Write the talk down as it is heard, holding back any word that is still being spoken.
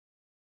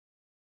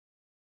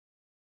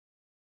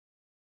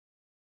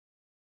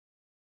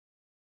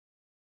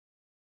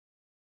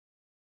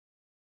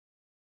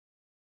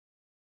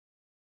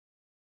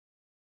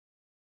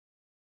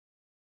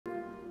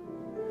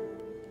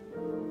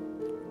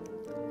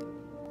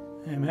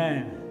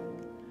Amen.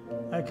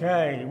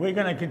 Okay, we're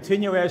going to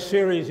continue our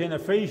series in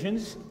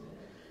Ephesians,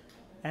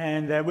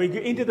 and we're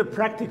into the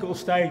practical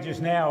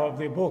stages now of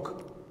the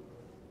book.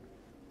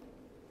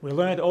 We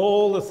learned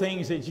all the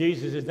things that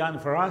Jesus has done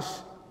for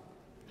us,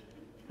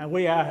 and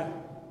we are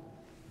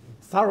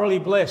thoroughly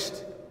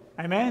blessed.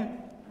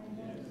 Amen?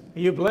 Are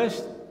you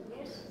blessed?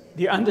 Yes.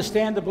 Do you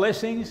understand the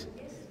blessings?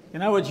 Yes. You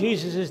know what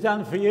Jesus has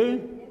done for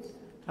you? Yes.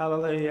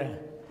 Hallelujah.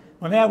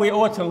 Well, now we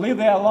ought to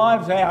live our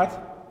lives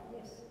out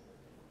Yes.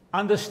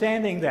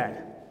 understanding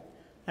that.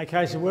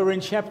 Okay, so we're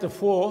in chapter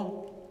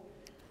 4,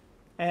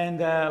 and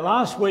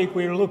last week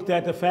we looked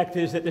at the fact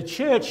is that the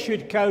church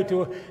should go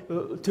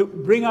to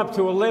bring up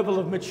to a level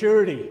of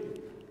maturity.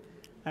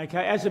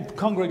 Okay, as a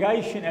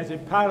congregation, as a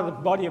part of the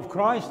body of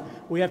Christ,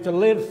 we have to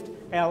lift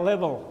our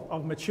level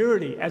of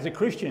maturity as a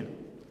Christian.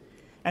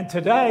 And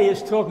today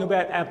is talking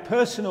about our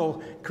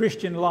personal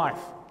Christian life.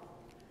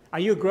 Are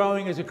you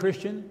growing as a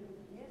Christian?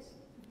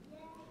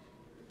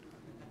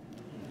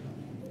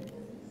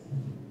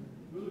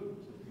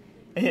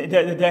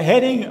 The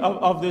heading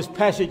of this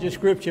passage of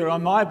Scripture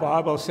on my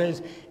Bible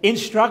says,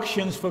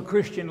 Instructions for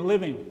Christian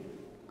Living.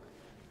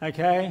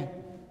 Okay?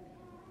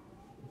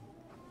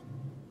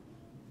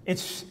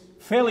 It's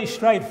fairly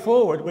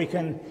straightforward. I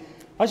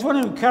just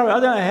want to encourage, I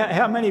don't know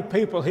how many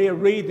people here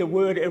read the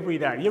Word every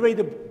day. You read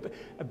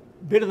a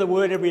bit of the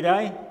Word every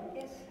day?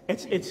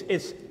 Yes.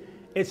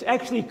 It's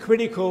actually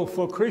critical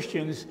for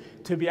Christians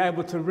to be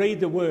able to read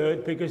the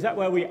Word, because that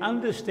way we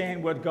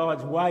understand what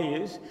God's way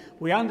is,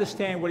 we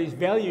understand what His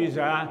values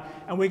are,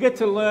 and we get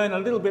to learn a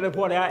little bit of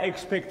what our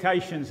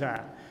expectations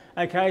are.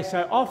 Okay,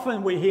 so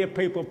often we hear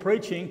people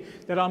preaching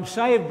that I'm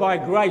saved by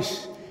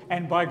grace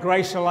and by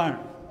grace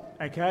alone.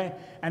 Okay,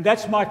 and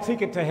that's my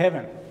ticket to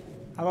heaven.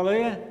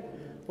 Hallelujah.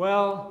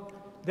 Well,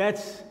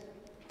 that's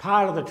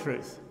part of the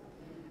truth.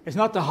 It's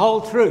not the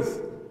whole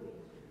truth.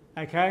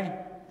 Okay.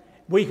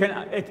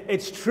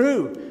 It's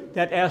true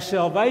that our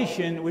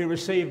salvation we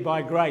receive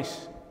by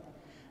grace,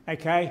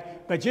 okay?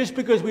 But just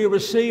because we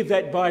receive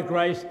that by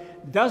grace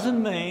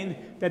doesn't mean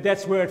that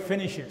that's where it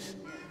finishes,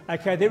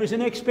 okay? There is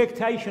an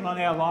expectation on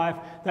our life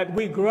that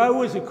we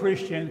grow as a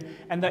Christian,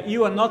 and that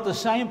you are not the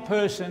same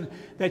person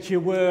that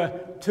you were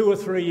 2 or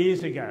 3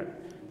 years ago,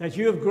 that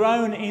you have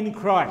grown in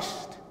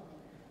Christ,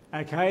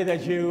 okay?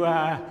 That you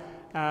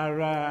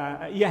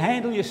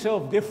handle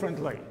yourself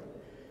differently.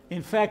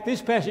 In fact,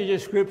 this passage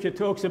of Scripture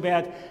talks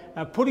about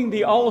putting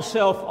the old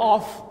self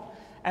off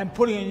and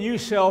putting a new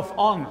self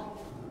on.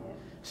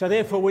 So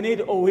therefore, we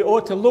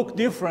ought to look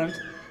different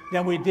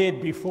than we did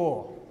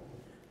before.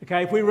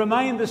 Okay, if we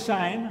remain the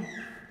same,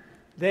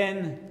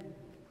 then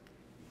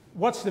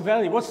what's the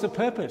value? What's the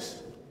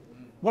purpose?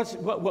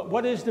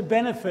 What is the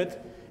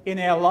benefit in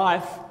our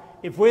life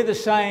if we're the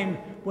same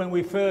when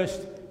we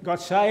first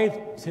got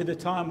saved to the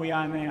time we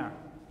are now?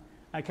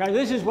 Okay,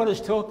 this is what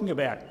it's talking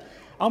about.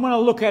 I'm going to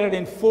look at it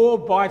in 4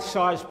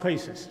 bite-sized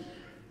pieces.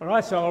 All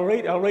right, so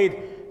I'll read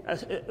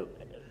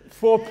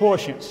 4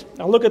 portions.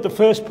 I'll look at the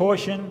first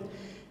portion,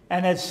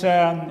 and it's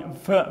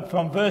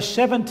from verse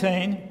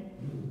 17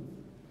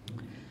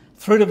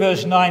 through to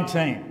verse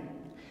 19.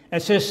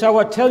 It says, So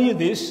I tell you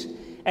this,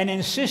 and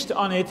insist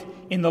on it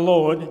in the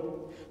Lord,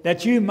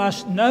 that you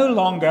must no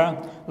longer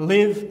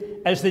live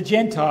as the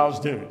Gentiles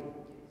do.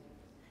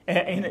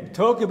 In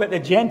talking about the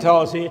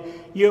Gentiles here,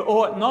 you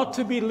ought not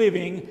to be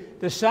living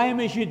the same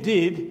as you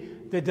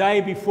did the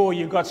day before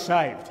you got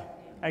saved.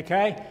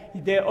 Okay?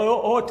 There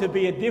ought to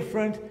be a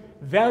different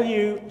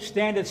value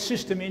standard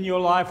system in your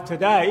life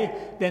today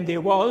than there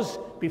was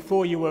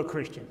before you were a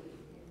Christian.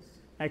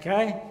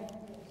 Okay?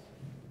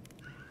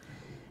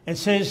 It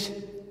says,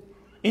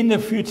 In the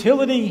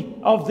futility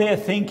of their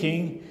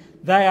thinking,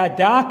 they are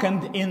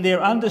darkened in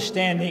their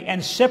understanding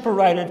and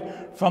separated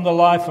from the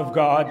life of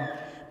God,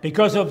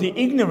 because of the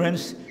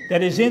ignorance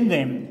that is in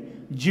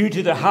them, due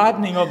to the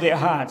hardening of their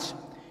hearts.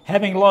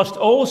 Having lost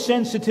all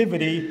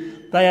sensitivity,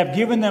 they have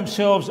given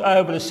themselves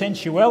over to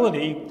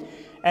sensuality,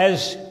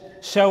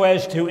 so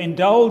as to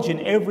indulge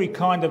in every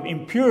kind of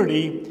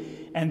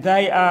impurity, and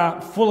they are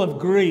full of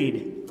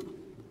greed.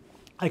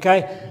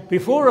 Okay,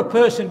 before a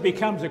person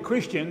becomes a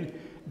Christian,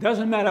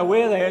 doesn't matter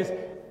where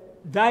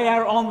they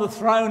are on the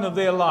throne of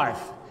their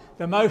life.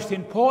 The most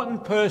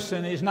important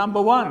person is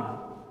number 1.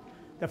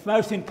 The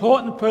most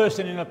important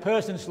person in a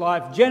person's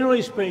life,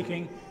 generally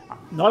speaking,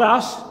 not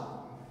us,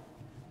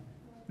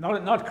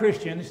 not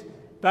Christians,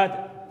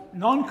 but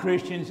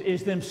non-Christians,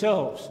 is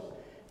themselves.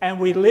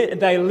 And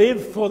they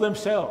live for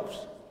themselves,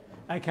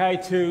 okay,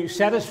 to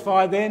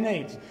satisfy their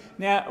needs.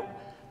 Now,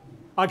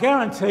 I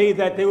guarantee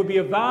that there will be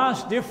a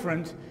vast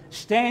different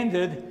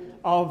standard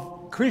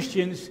of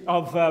Christians,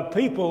 of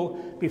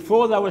people,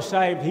 before they were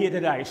saved here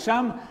today.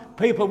 Some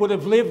people would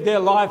have lived their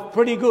life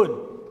pretty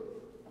good.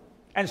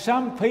 And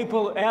some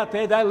people out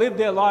there, they live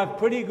their life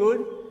pretty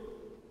good,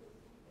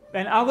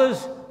 and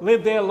others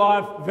live their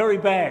life very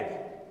bad.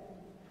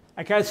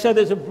 Okay, so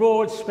there's a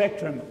broad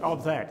spectrum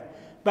of that.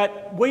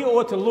 But we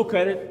ought to look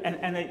at it,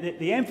 and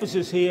the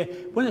emphasis here,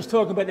 when it's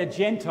talking about the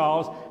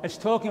Gentiles, it's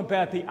talking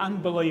about the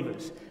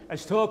unbelievers.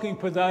 It's talking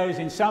for those,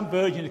 in some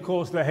versions it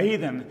calls the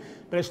heathen,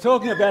 but it's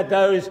talking about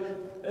those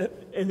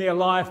in their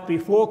life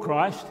before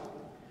Christ.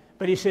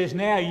 But he says,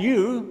 now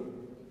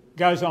you,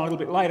 goes on a little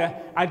bit later,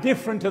 are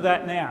different to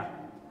that now.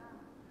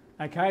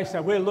 Okay,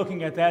 so we're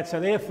looking at that. So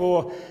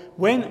therefore,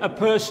 when a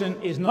person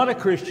is not a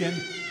Christian,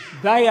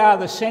 they are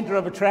the centre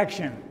of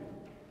attraction.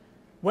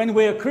 When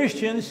we're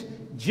Christians,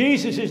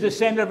 Jesus is the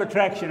centre of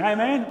attraction.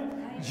 Amen?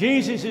 Amen?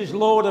 Jesus is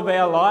Lord of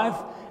our life,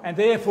 and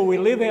therefore we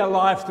live our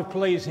lives to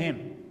please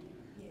him.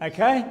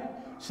 Okay?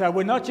 So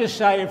we're not just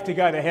saved to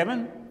go to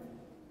heaven.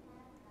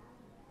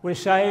 We're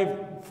saved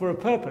for a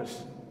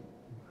purpose.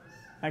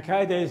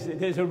 Okay?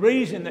 There's a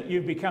reason that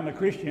you've become a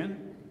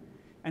Christian,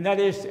 and that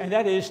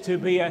is to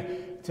be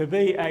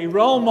a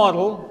role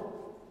model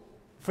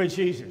for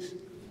Jesus,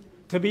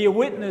 to be a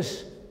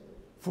witness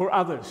for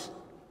others,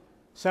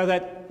 so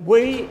that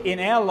we, in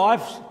our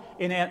lives,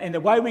 in the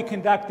way we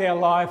conduct our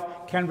life,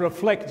 can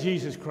reflect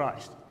Jesus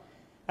Christ.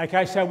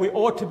 Okay, so we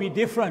ought to be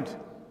different.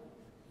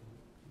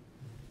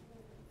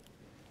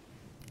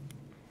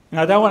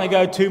 Now, I don't want to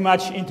go too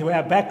much into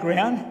our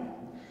background,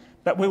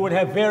 but we would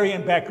have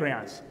varying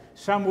backgrounds.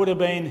 Some would have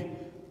been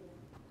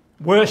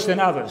worse than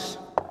others.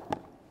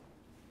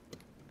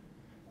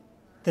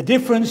 The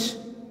difference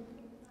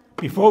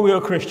before we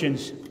were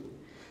Christians.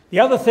 The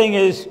other thing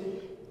is,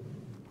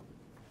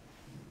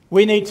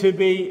 we need to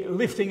be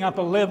lifting up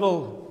a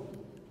level.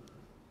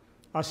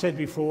 I said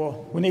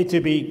before,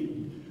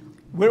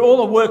 we're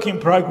all a work in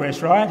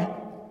progress, right?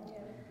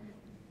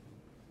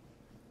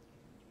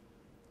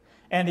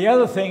 And the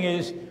other thing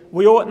is,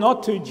 we ought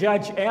not to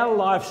judge our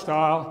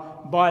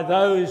lifestyle by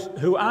those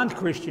who aren't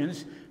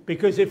Christians,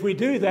 because if we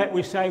do that,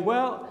 we say,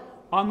 well,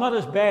 I'm not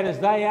as bad as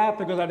they are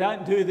because I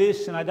don't do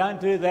this and I don't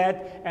do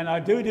that and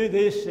I do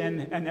this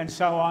and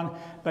so on.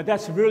 But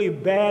that's a really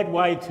bad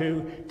way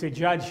to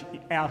judge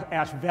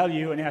our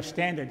value and our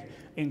standard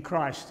in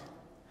Christ.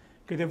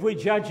 Because if we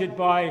judge it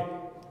by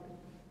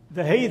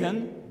the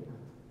heathen,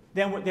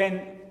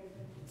 then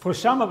for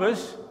some of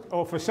us,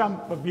 or for some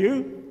of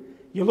you,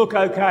 you look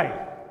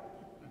okay.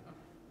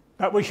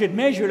 But we should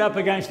measure it up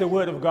against the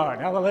Word of God.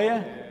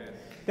 Hallelujah. Yes.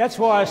 That's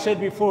why I said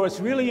before, it's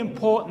really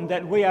important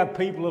that we are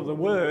people of the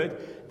Word,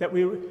 that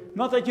we,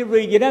 not that you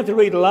don't have to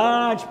read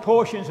large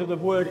portions of the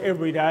Word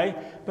every day,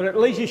 but at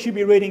least you should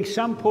be reading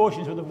some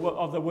portions of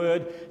the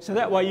Word, so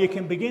that way you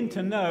can begin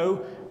to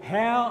know,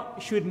 how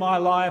should my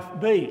life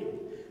be?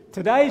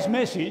 Today's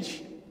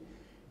message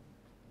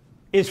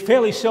is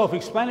fairly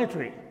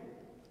self-explanatory.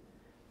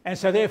 And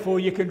so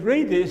therefore you could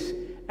read this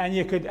and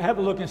you could have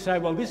a look and say,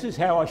 well, this is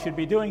how I should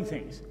be doing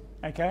things.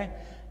 Okay?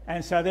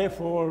 And so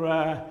therefore,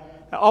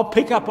 I'll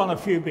pick up on a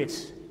few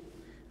bits.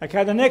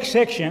 Okay, the next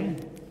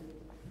section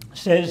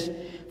says,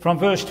 from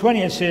verse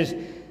 20, it says,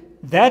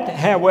 that,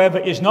 however,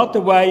 is not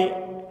the way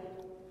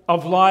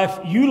of life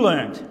you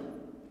learned.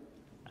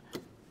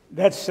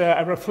 That's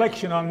a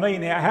reflection on me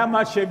now. How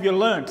much have you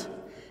learnt?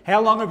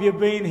 How long have you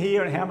been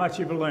here and how much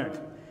have you learnt?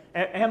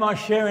 Am I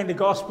sharing the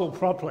gospel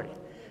properly?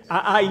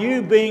 Are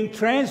you being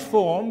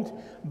transformed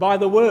by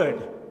the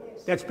word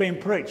that's been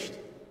preached?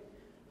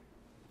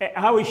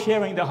 Are we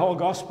sharing the whole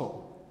gospel?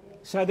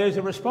 So there's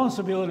a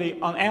responsibility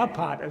on our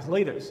part as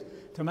leaders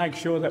to make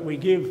sure that we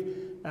give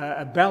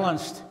a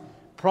balanced,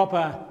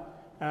 proper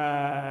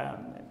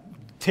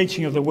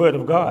teaching of the Word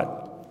of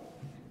God.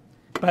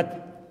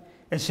 But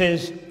it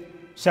says,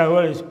 so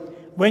it is,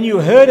 when you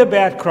heard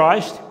about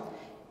Christ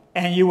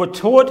and you were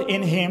taught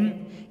in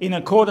him in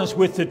accordance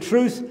with the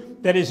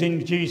truth that is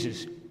in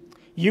Jesus,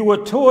 you were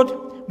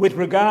taught with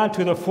regard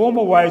to the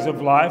former ways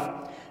of life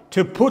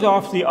to put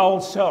off the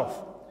old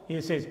self.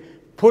 He says,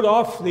 put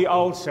off the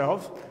old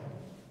self,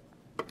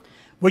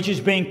 which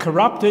is being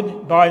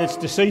corrupted by its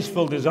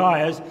deceitful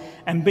desires,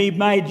 and be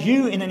made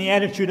new in the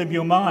attitude of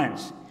your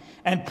minds,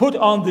 and put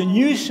on the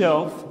new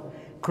self,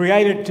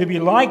 created to be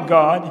like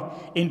God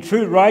in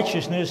true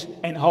righteousness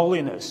and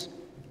holiness.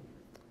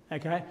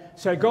 Okay?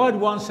 So God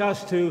wants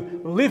us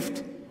to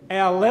lift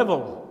our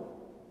level,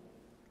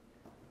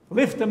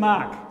 lift the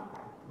mark.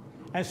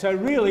 And so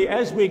really,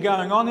 as we're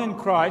going on in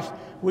Christ,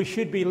 we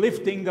should be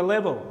lifting the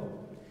level.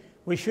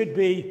 We should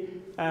be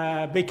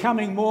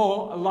becoming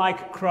more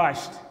like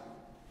Christ.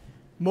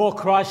 More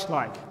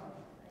Christ-like.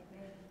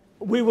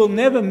 We will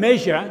never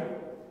measure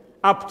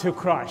up to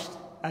Christ,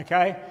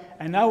 okay?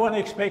 And no one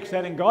expects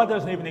that, and God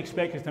doesn't even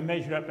expect us to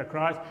measure up to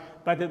Christ.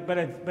 But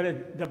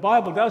the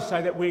Bible does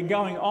say that we're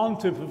going on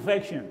to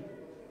perfection.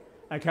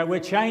 Okay, we're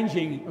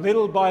changing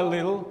little by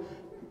little,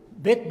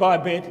 bit by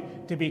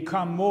bit, to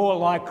become more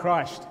like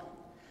Christ.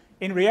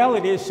 In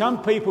reality,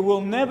 some people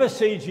will never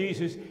see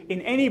Jesus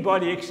in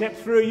anybody except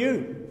through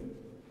you.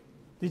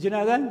 Did you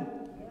know that?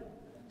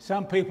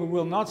 Some people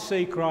will not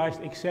see Christ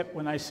except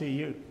when they see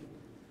you.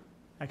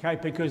 Okay,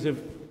 because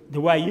of the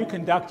way you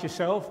conduct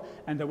yourself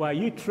and the way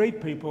you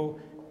treat people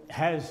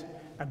has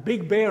a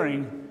big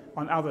bearing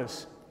on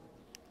others.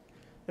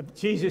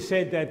 Jesus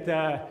said that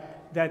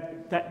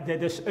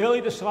the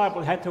early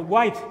disciples had to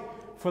wait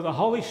for the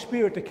Holy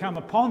Spirit to come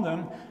upon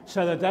them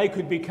so that they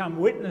could become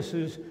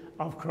witnesses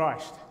of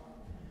Christ.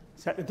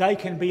 So that they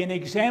can be an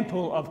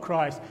example of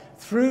Christ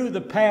through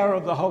the power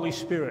of the Holy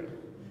Spirit.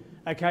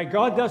 Okay,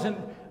 God doesn't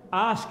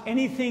ask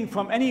anything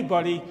from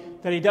anybody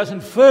that he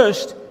doesn't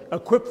first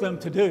equip them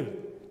to do.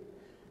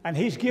 And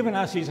he's given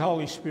us his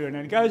Holy Spirit.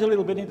 And it goes a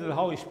little bit into the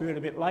Holy Spirit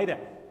a bit later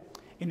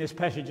in this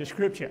passage of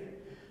Scripture.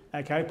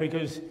 Okay,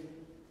 because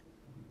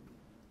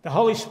the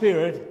Holy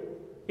Spirit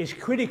is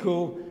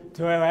critical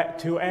to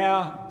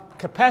our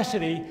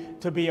capacity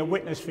to be a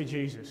witness for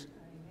Jesus.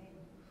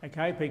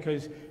 Okay,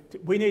 because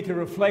we need to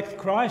reflect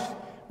Christ.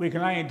 We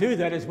can only do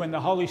that is when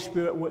the Holy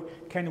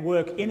Spirit can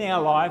work in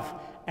our life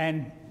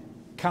and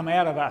come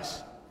out of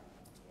us.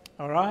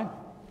 All right?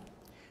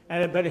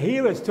 But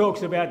here it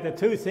talks about the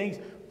two things: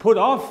 put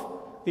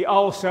off the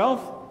old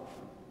self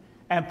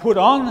and put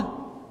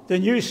on the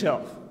new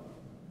self.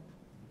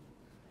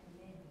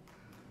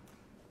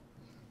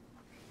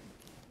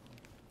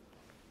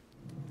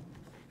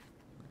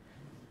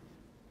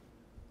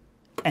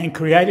 And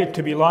created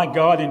to be like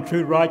God in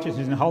true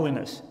righteousness and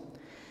holiness.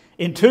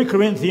 In 2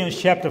 Corinthians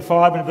chapter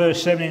 5 and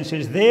verse 17 it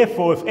says,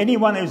 "Therefore, if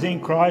anyone is in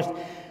Christ,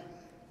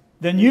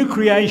 the new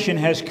creation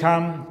has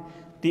come,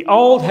 the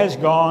old has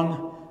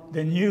gone,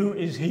 the new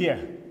is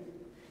here."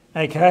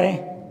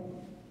 Okay?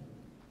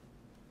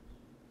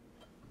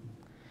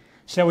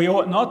 So we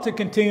ought not to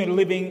continue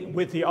living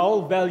with the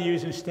old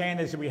values and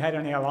standards that we had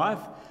in our life,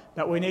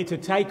 but we need to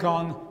take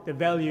on the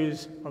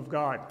values of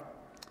God.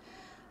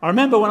 I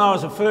remember when I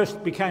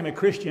first became a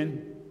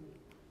Christian,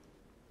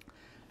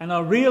 and I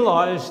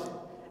realised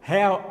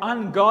how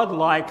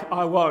ungodlike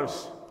I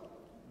was.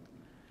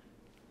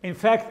 In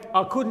fact,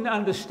 I couldn't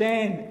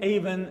understand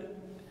even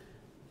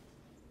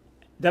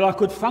that I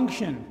could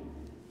function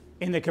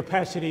in the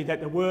capacity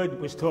that the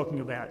Word was talking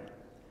about.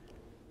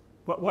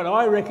 What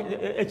I reckon,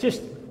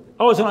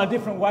 I was on a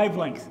different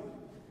wavelength.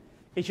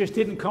 It just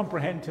didn't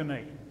comprehend to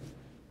me.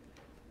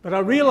 But I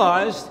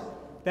realised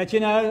that,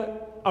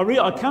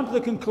 I come to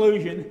the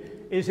conclusion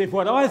is if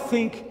what I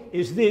think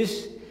is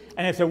this,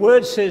 and if the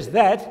Word says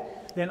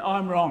that, then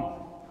I'm wrong.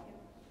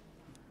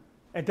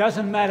 It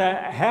doesn't matter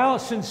how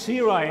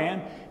sincere I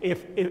am.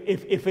 If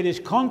it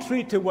is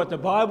contrary to what the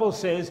Bible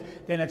says,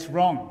 then it's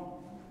wrong.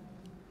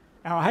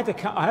 And I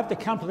have to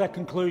come to that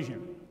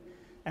conclusion.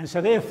 And so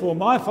therefore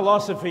my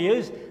philosophy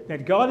is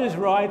that God is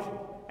right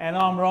and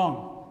I'm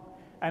wrong.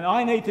 And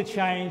I need to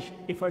change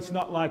if it's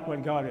not like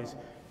what God is.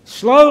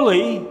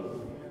 Slowly,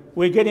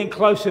 we're getting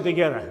closer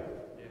together.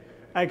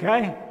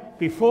 Okay?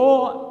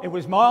 Before, it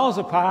was miles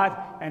apart,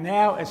 and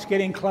now it's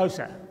getting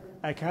closer.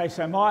 Okay?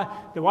 So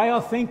the way I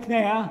think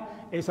now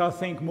is I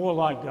think more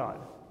like God.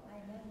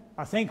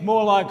 I think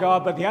more like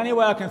God, but the only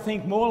way I can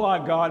think more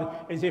like God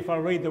is if I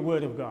read the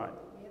Word of God.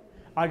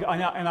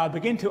 And I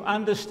begin to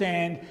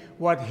understand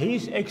what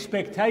His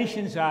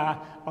expectations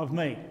are of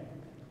me.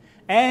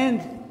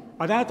 And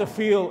I don't have to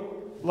feel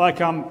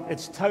like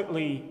it's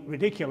totally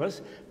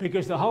ridiculous,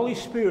 because the Holy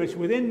Spirit's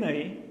within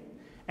me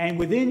and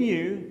within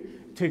you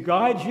to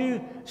guide you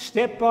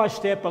step by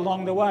step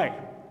along the way.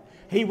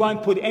 He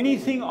won't put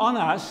anything on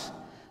us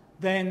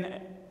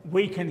than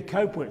we can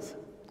cope with.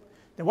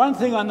 The one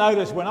thing I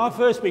noticed when I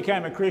first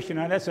became a Christian,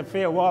 and that's a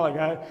fair while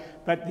ago,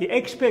 but the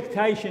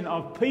expectation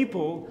of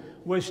people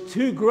was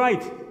too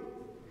great.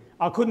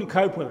 I couldn't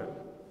cope with it.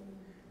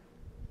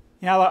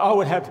 I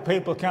would have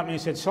people come to me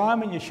and said,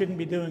 "Simon, you shouldn't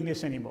be doing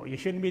this anymore. You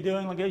shouldn't be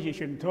doing like this. You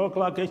shouldn't talk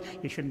like this.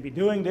 You shouldn't be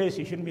doing this.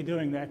 You shouldn't be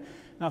doing that."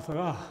 And I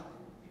thought,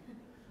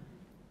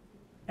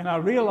 And I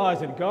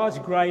realised that God's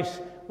grace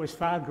was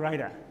far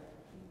greater.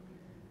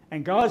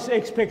 And God's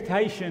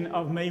expectation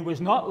of me was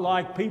not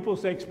like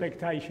people's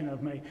expectation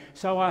of me.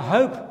 So I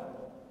hope,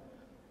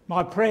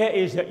 my prayer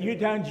is that you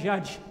don't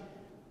judge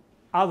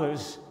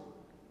others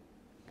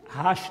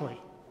harshly.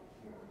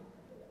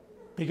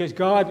 Because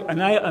God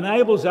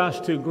enables us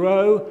to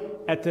grow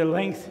at the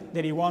length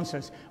that He wants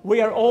us.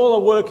 We are all a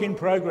work in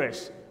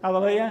progress.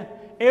 Hallelujah.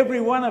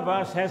 Every one of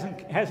us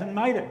hasn't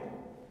made it.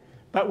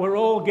 But we're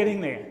all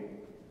getting there.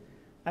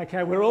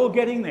 Okay, we're all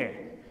getting there.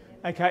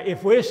 Okay,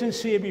 if we're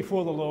sincere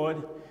before the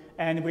Lord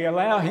and we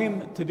allow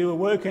Him to do a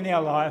work in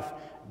our life,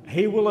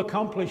 He will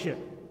accomplish it.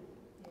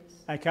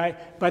 Okay,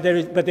 but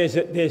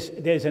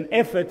there's an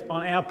effort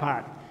on our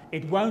part.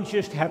 It won't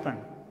just happen.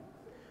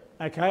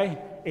 Okay,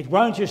 it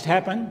won't just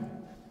happen,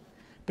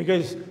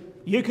 because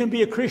you can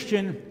be a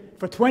Christian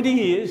for 20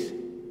 years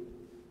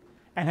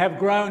and have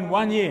grown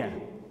 1 year.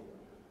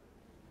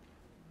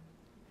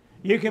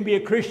 You can be a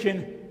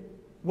Christian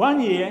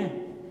 1 year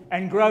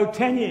and grow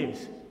 10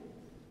 years.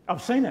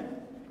 I've seen it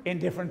in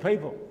different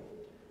people.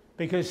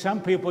 Because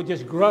some people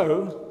just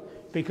grow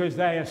because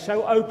they are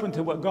so open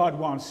to what God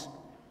wants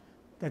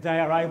that they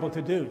are able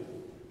to do.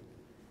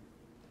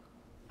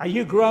 Are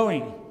you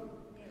growing?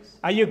 Yes.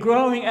 Are you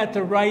growing at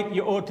the rate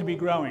you ought to be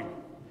growing?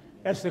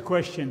 That's the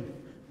question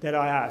that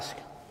I ask.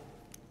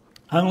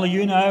 Only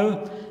you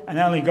know, and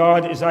only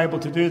God is able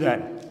to do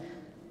that.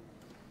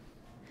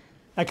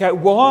 Okay,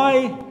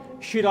 why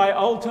should I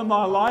alter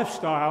my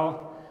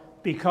lifestyle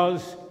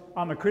because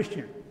I'm a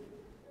Christian?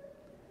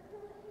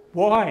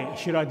 Why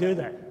should I do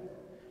that?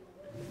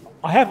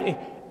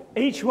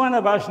 Each one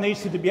of us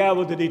needs to be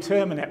able to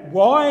determine that.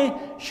 Why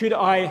should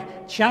I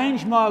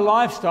change my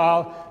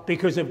lifestyle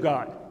because of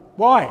God?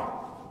 Why?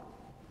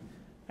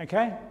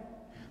 Okay?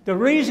 The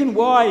reason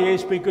why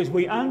is because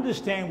we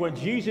understand what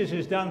Jesus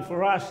has done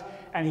for us,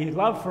 and his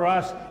love for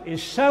us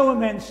is so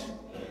immense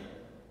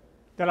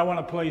that I want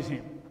to please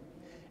him.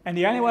 And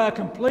the only way I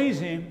can please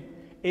him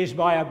is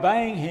by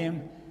obeying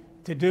him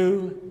to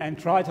do and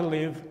try to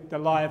live the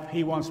life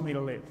he wants me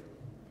to live.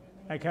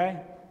 Okay?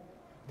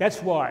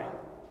 That's why.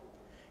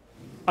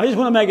 I just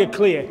want to make it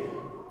clear,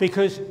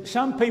 because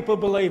some people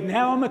believe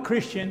now I'm a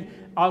Christian,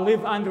 I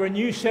live under a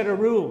new set of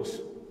rules.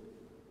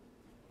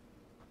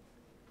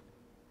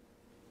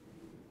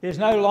 There's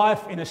no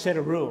life in a set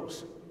of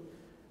rules.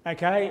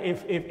 Okay?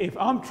 If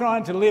I'm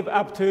trying to live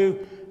up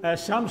to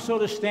some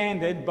sort of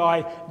standard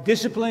by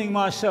disciplining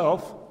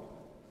myself,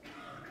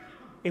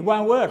 it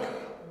won't work.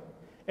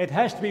 It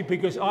has to be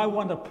because I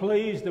want to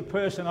please the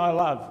person I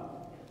love.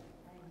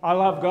 I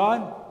love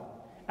God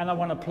and I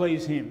want to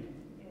please him.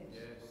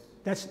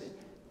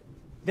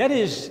 That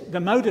is the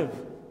motive.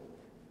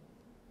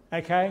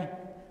 Okay?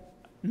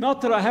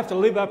 Not that I have to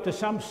live up to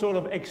some sort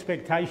of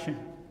expectation.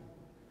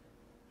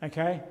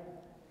 Okay?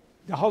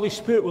 The Holy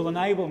Spirit will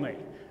enable me.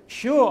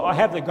 Sure, I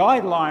have the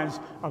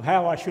guidelines of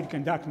how I should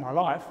conduct my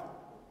life,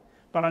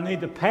 but I need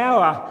the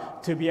power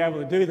to be able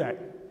to do that.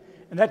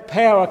 And that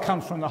power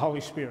comes from the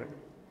Holy Spirit.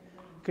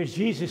 Because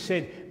Jesus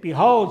said,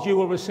 "Behold, you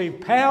will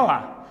receive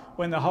power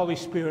when the Holy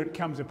Spirit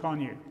comes upon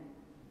you."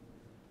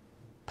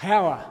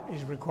 Power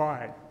is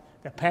required.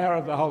 The power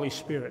of the Holy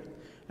Spirit.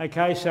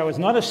 Okay, so it's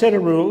not a set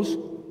of rules.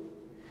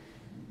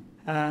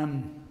 I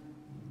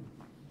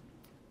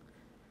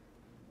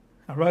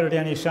wrote it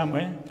down here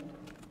somewhere.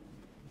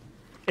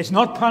 It's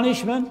not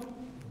punishment.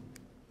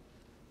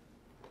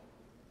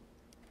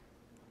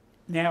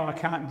 Now I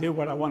can't do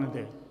what I want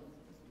to do.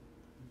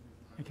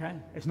 Okay?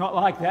 It's not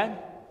like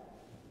that.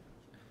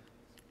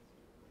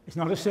 It's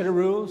not a set of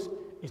rules.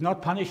 It's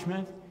not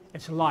punishment.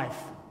 It's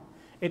life.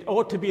 It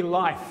ought to be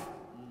life.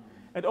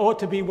 It ought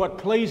to be what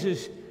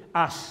pleases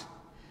us.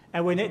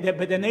 And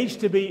but there needs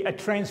to be a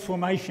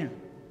transformation.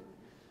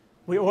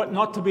 We ought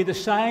not to be the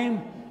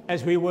same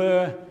as we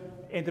were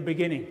in the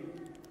beginning.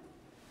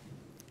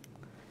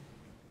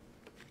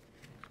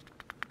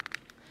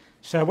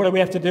 So what do we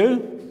have to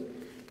do?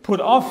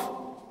 Put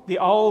off the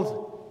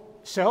old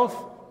self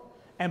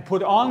and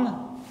put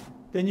on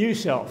the new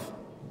self.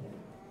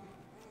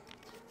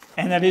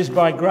 And that is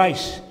by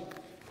grace.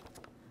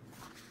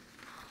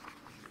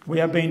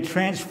 We are being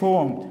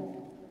transformed.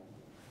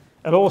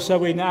 And also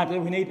we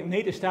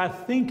need to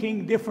start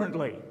thinking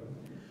differently.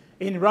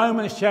 In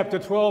Romans chapter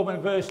 12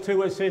 and verse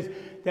 2 it says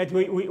that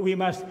we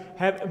must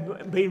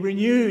be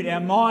renewed.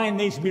 Our mind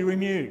needs to be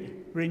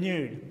renewed.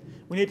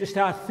 We need to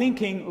start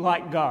thinking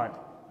like God.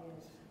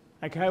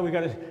 Okay, we've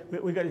got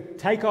to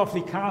take off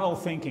the carnal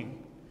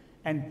thinking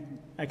and,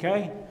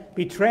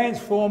 be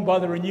transformed by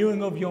the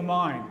renewing of your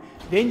mind.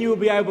 Then you will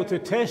be able to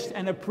test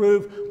and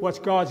approve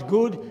what God's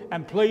good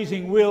and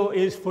pleasing will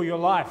is for your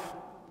life.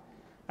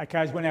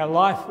 Okay, it's when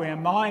our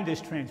mind is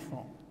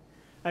transformed.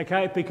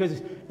 Okay,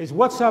 because it's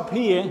what's up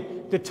here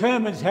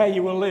determines how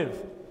you will live.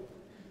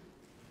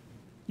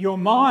 Your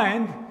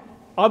mind,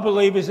 I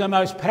believe, is the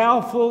most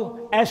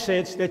powerful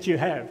assets that you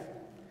have.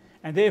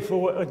 And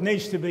therefore, it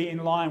needs to be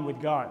in line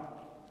with God.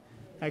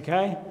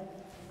 Okay?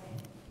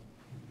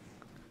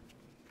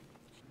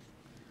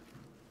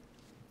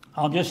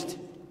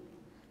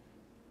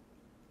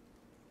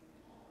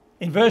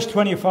 In verse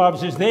 25 it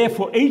says,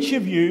 "Therefore each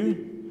of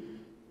you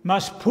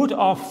must put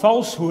off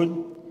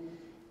falsehood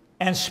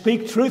and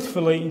speak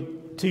truthfully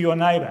to your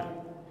neighbour,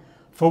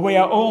 for we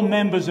are all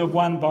members of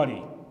one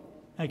body."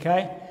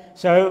 Okay?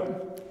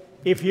 So,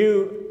 if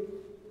you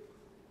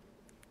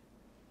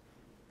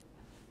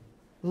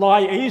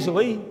lie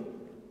easily,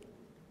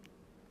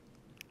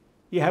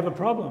 you have a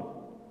problem.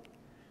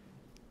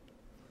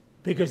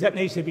 Because that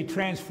needs to be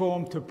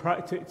transformed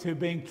to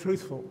being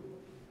truthful,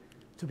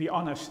 to be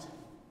honest.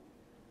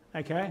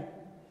 Okay?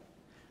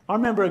 I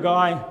remember a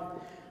guy,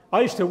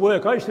 I used to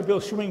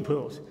build swimming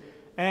pools.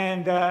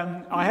 And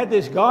I had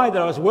this guy that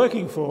I was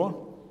working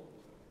for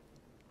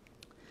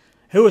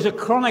who was a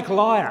chronic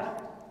liar.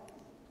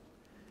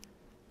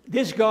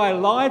 This guy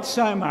lied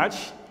so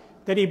much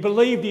that he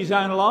believed his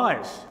own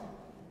lies.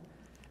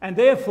 And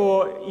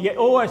therefore, he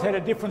always had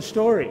a different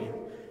story.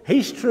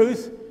 His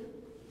truth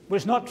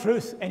was not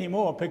truth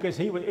anymore because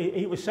he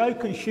was so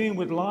consumed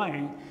with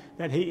lying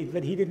that he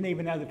didn't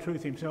even know the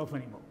truth himself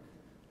anymore.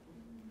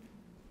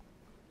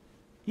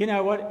 You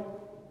know what?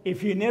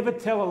 If you never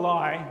tell a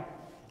lie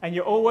and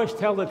you always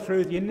tell the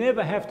truth, you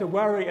never have to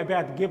worry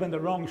about giving the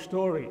wrong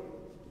story.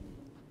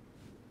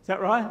 Is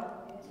that right?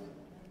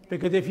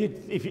 Because if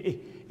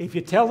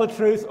you tell the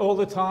truth all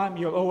the time,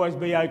 you'll always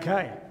be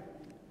okay.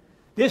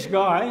 This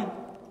guy,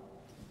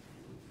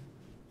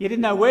 you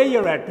didn't know where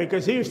you're at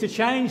because he used to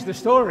change the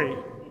story.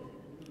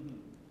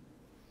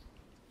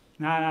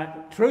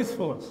 No,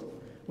 truthfulness.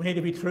 We need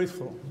to be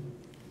truthful.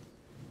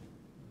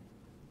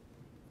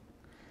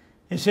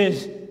 It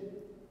says,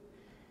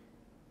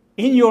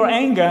 In your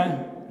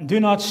anger,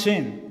 do not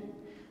sin.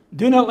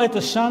 Do not let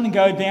the sun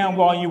go down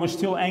while you are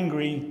still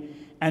angry,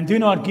 and do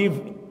not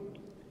give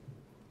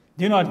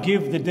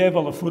the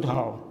devil a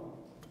foothold.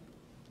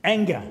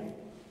 Anger.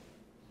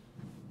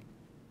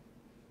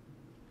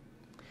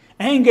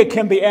 Anger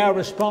can be our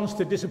response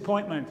to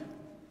disappointment.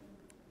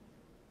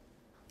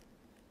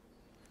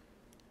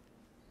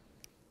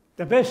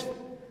 The best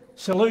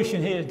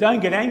solution here is don't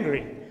get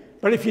angry.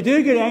 But if you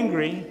do get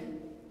angry,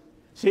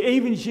 see,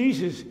 even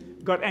Jesus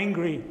got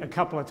angry a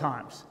couple of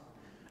times.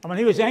 I mean,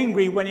 he was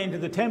angry when he went into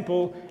the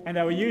temple and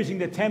they were using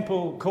the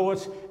temple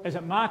courts as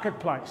a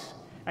marketplace.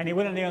 And he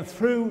went in there and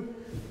threw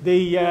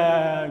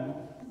the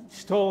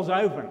stalls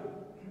open.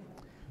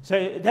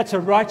 So that's a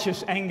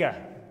righteous anger.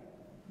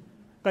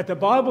 But the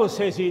Bible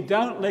says here,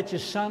 don't let your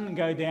sun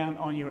go down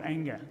on your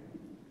anger.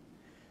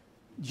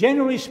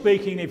 Generally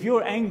speaking, if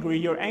you're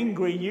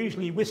angry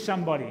usually with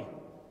somebody.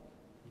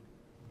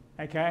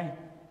 Okay?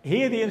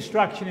 Here the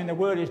instruction in the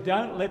word is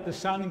don't let the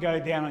sun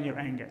go down on your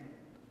anger.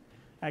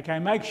 Okay?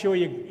 Make sure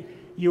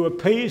you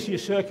appease your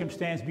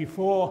circumstance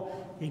before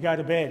you go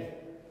to bed.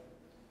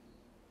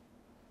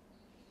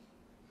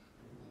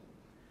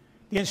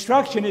 The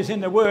instruction is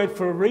in the word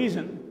for a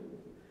reason,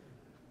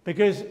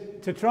 because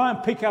to try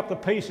and pick up the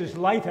pieces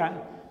later,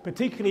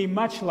 particularly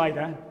much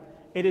later,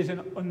 it is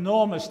an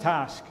enormous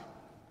task.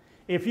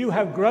 If you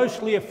have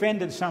grossly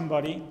offended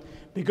somebody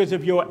because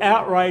of your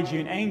outrage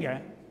and anger,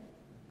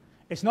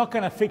 it's not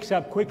going to fix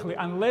up quickly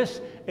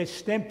unless it's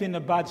stamped in the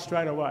bud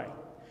straight away.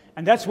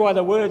 And that's why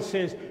the word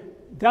says,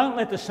 don't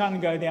let the sun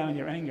go down on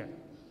your anger.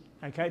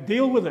 Okay?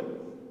 Deal with it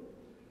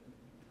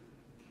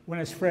when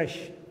it's fresh.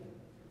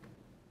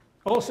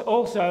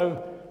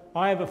 Also,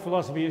 I have a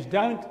philosophy is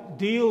don't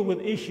deal with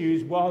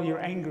issues while you're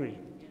angry.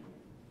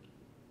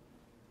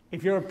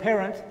 If you're a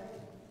parent,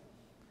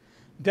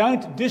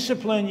 don't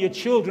discipline your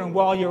children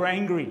while you're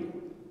angry,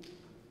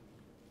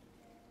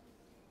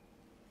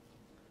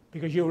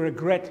 because you'll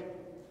regret.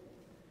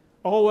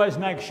 Always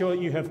make sure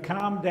that you have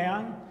calmed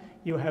down,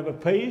 you have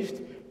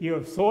appeased, you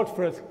have thought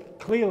for it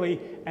clearly,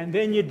 and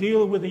then you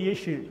deal with the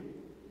issue,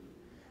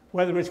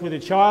 whether it's with a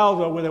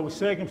child or with a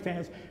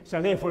circumstance.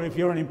 So therefore, if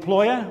you're an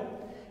employer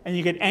and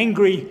you get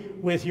angry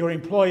with your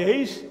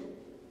employees,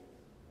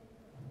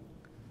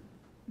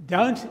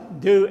 don't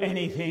do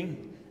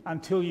anything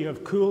until you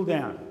have cooled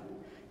down.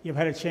 You've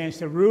had a chance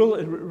to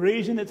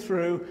reason it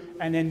through,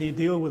 and then you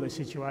deal with the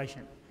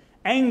situation.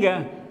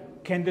 Anger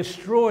can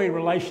destroy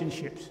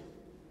relationships.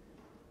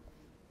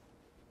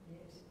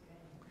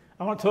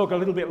 I want to talk a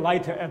little bit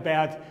later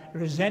about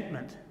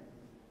resentment.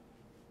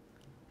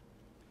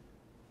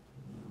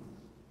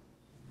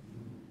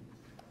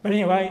 But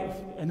anyway,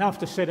 enough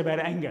to said about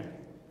anger,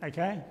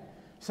 okay?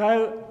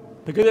 So,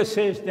 because it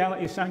says, don't let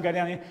your sun go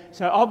down here,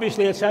 so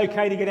obviously it's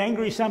okay to get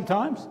angry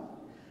sometimes.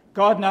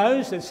 God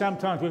knows that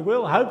sometimes we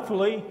will.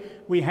 Hopefully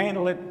we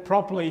handle it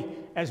properly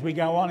as we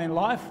go on in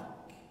life.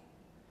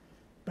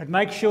 But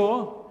make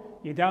sure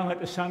you don't let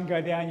the sun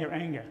go down your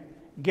anger.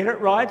 Get it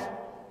right,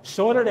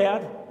 sort it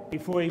out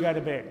before you go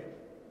to bed.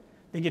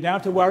 Then you don't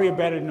have to worry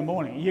about it in the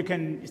morning. You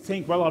can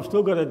think, well, I've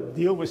still got to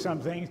deal with some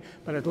things,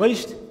 but at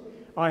least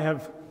I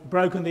have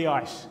broken the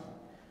ice.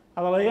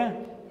 Hallelujah?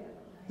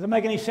 Does that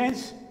make any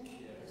sense?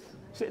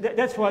 So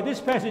that's why this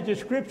passage of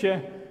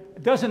Scripture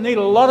doesn't need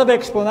a lot of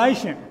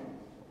explanation.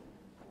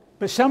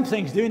 But some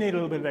things do need a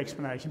little bit of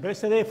explanation. But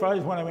so therefore, I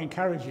just want to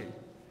encourage you.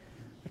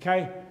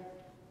 Okay?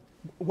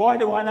 Why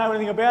do I know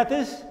anything about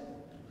this?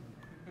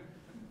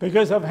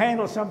 Because I've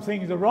handled some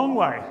things the wrong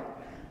way.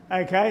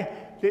 Okay?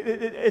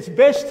 It's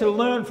best to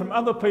learn from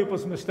other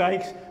people's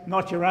mistakes,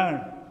 not your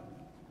own.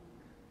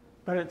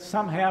 But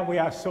somehow we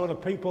are sort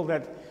of people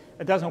that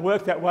it doesn't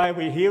work that way.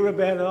 We hear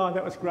about it, oh,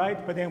 that was great,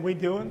 but then we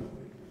do it.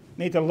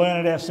 Need to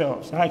learn it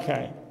ourselves.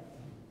 Okay.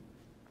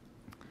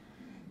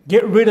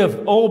 Get rid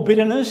of all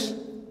bitterness.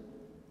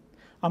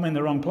 I'm in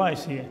the wrong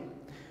place here.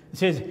 It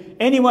says,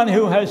 anyone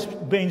who has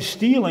been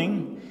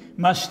stealing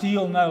must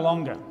steal no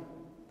longer,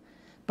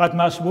 but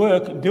must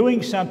work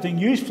doing something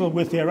useful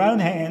with their own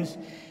hands,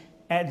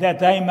 and that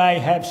they may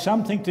have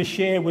something to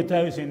share with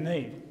those in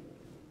need.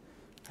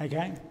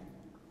 Okay?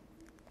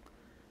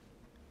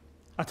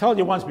 I told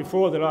you once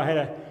before that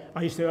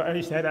I used to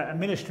have a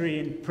ministry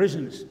in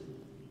prisons.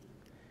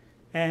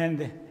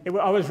 And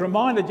I was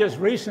reminded just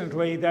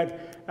recently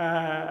that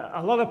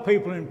a lot of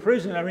people in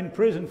prison are in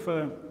prison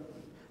for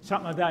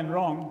something they've done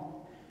wrong.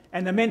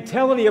 And the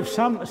mentality of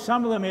some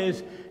of them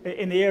is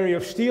in the area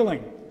of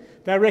stealing.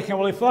 They reckon,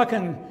 well, if I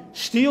can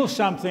steal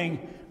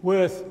something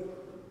worth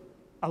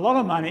a lot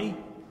of money,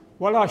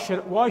 why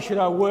should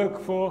I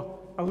work for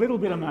a little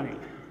bit of money?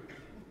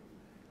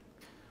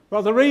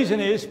 Well, the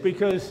reason is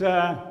because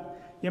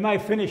you may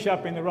finish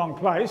up in the wrong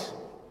place,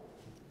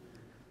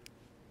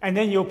 and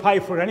then you'll pay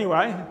for it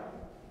anyway.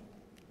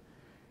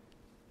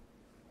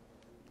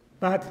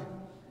 But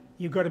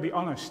you've got to be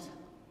honest.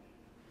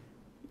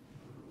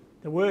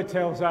 The word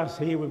tells us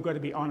here we've got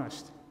to be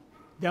honest.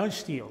 Don't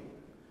steal,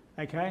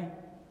 okay?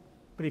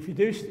 But if you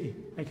do steal,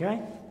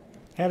 okay?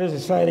 How does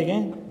it say it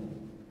again?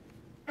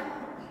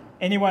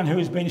 Anyone who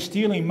has been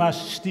stealing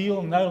must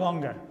steal no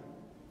longer.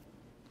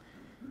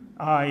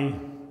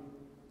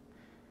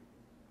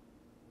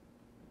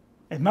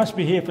 It must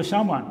be here for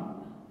someone,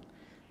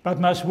 but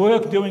must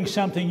work doing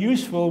something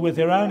useful with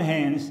their own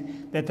hands,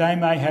 that they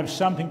may have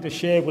something to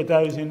share with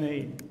those in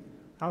need.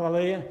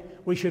 Hallelujah.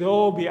 We should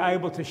all be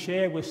able to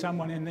share with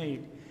someone in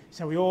need.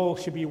 So we all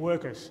should be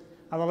workers.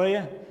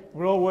 Hallelujah.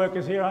 We're all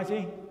workers here, aren't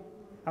we?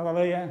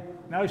 Hallelujah.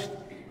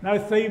 No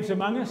thieves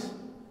among us.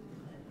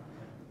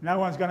 No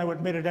one's going to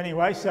admit it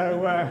anyway, so...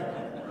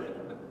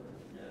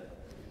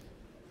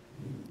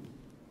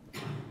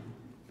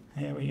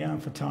 Here we're going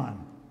for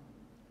time.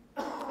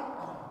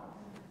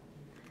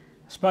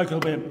 Spoke a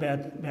little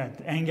bit about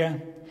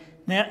anger.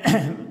 Now,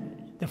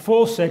 the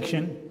fourth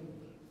section.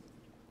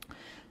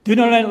 Do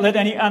not let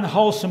any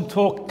unwholesome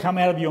talk come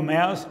out of your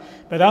mouths,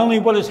 but only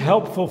what is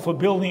helpful for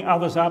building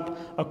others up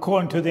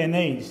according to their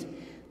needs,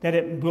 that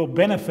it will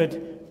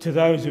benefit to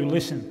those who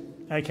listen.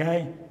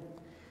 Okay?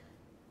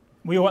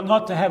 We ought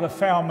not to have a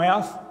foul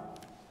mouth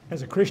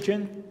as a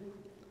Christian.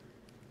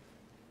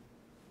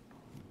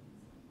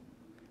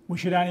 We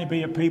should only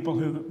be a people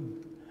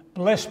who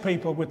bless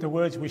people with the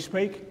words we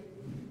speak.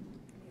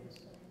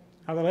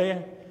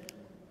 Hallelujah.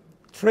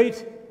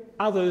 Treat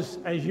others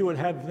as you would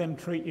have them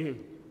treat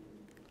you.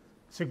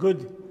 It's a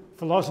good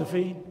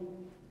philosophy.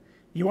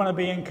 You want to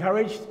be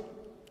encouraged?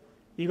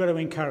 You've got to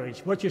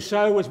encourage. What you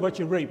sow is what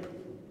you reap.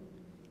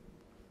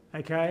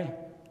 Okay?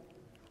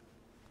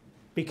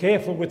 Be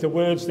careful with the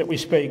words that we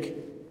speak.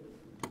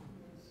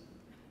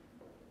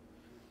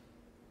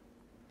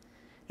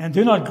 And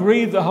do not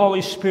grieve the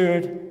Holy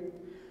Spirit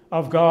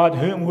of God,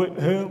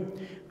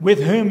 with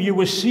whom you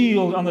were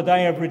sealed on the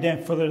day of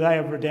for the day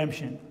of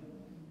redemption.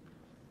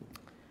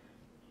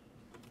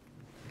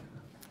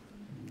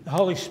 The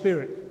Holy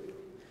Spirit.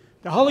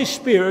 The Holy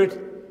Spirit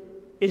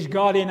is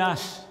God in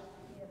us.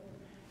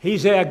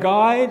 He's our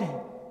guide.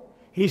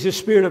 He's the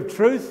Spirit of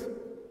truth.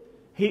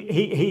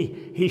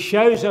 He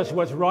shows us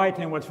what's right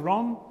and what's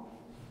wrong.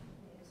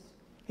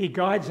 He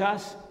guides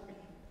us.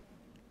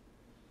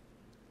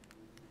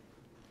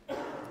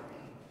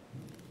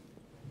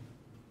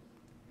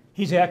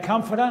 He's our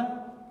comforter.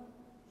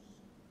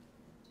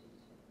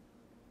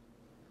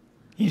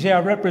 He's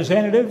our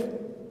representative.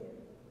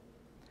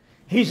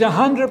 He's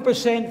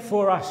 100%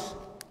 for us.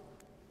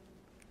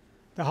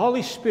 The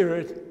Holy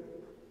Spirit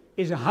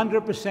is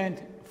 100%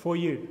 for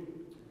you.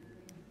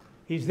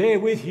 He's there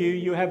with you.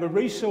 You have a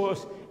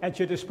resource at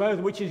your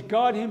disposal, which is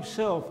God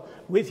Himself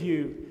with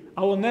you.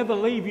 I will never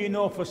leave you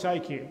nor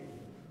forsake you.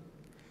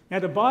 Now,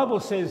 the Bible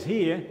says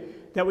here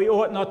that we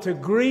ought not to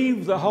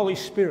grieve the Holy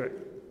Spirit.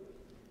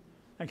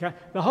 Okay?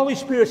 The Holy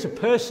Spirit's a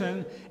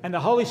person, and the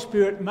Holy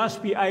Spirit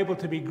must be able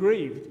to be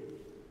grieved.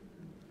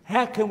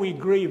 How can we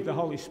grieve the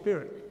Holy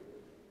Spirit?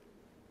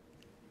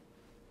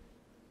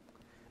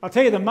 I'll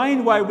tell you, the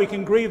main way we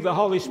can grieve the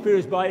Holy Spirit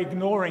is by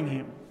ignoring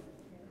Him.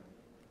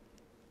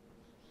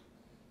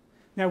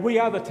 Now, we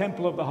are the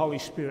temple of the Holy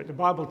Spirit. The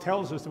Bible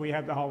tells us that we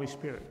have the Holy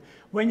Spirit.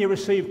 When you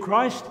receive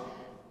Christ,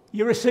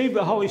 you receive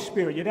the Holy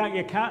Spirit. You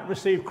can't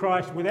receive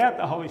Christ without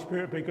the Holy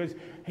Spirit, because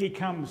He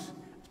comes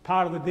as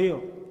part of the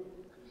deal.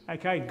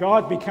 Okay,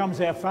 God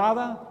becomes our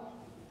Father.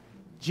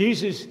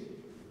 Jesus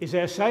is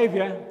our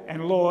Saviour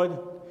and Lord.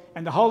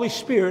 And the Holy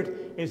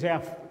Spirit is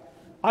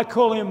I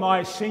call Him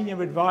my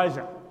senior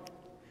advisor.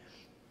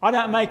 I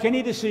don't make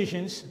any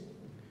decisions.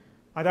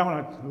 I don't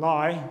want to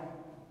lie.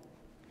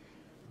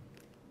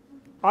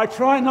 I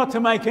try not to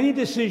make any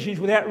decisions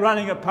without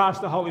running it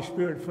past the Holy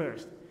Spirit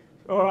first.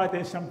 All right,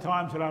 there's some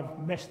times that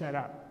I've messed that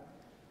up.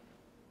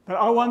 But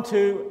I want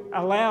to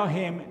allow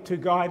Him to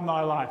guide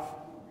my life.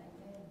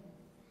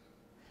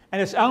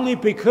 And it's only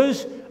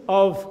because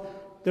of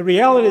the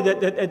reality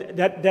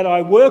that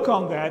I work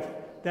on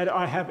that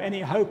I have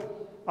any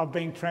hope of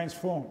being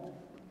transformed.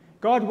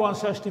 God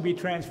wants us to be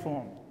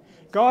transformed.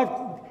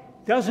 God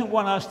doesn't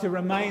want us to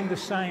remain the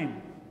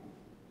same.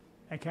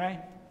 Okay?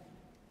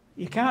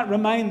 You can't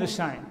remain the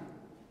same.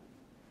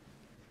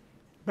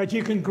 But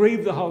you can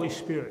grieve the Holy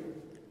Spirit.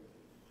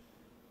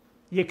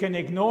 You can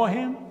ignore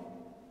Him.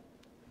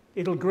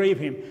 It'll grieve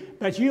Him.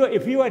 But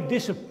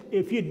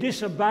if you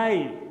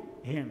disobey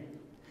Him,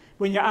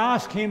 when you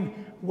ask Him,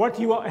 how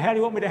do you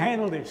want me to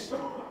handle this?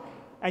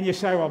 And you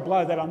say, well,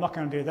 blow that, I'm not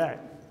going to do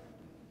that.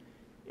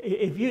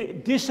 If you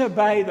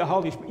disobey the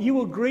Holy Spirit, you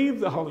will grieve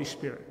the Holy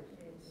Spirit.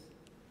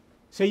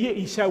 So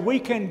we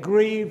can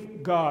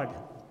grieve God.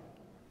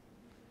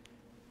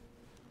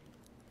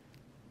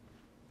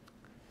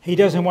 He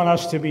doesn't want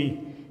us to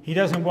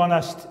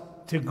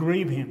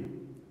grieve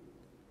Him.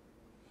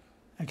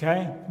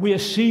 Okay? We are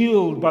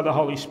sealed by the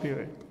Holy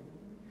Spirit.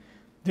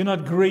 Do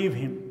not grieve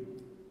Him.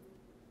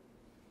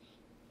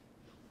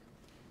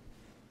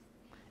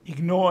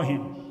 Ignore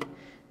Him.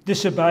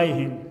 Disobey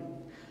Him.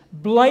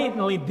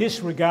 Blatantly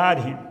disregard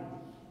Him.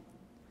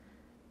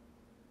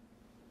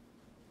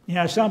 You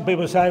know, some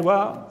people say,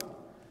 well,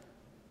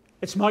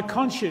 it's my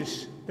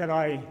conscience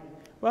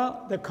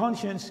well, the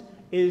conscience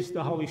is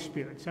the Holy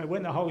Spirit. So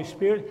when the Holy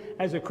Spirit,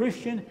 as a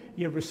Christian,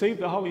 you've received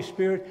the Holy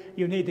Spirit,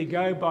 you need to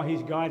go by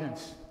His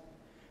guidance.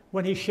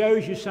 When he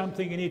shows you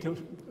something, you need to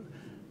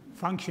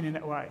function in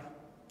that way.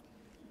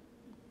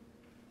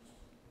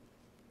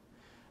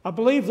 I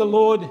believe the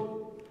Lord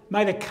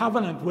made a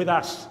covenant with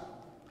us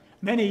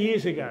many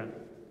years ago.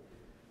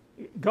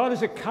 God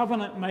is a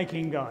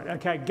covenant-making God.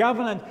 Okay,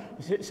 covenant.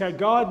 So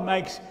God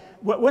makes.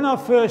 When I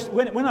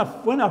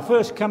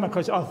first come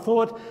across, I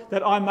thought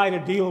that I made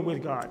a deal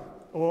with God,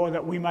 or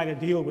that we made a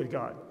deal with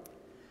God.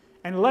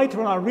 And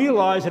later on, I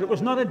realised that it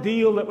was not a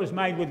deal that was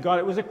made with God;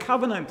 it was a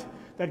covenant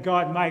that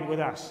God made with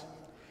us.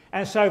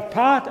 And so,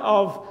 part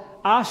of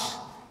us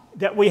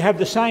that we have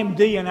the same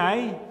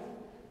DNA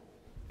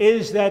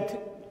is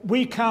that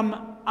we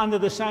come under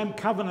the same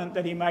covenant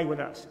that He made with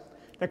us.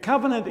 The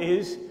covenant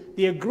is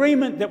the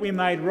agreement that we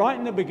made right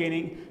in the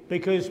beginning,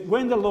 because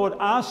when the Lord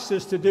asks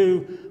us to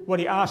do what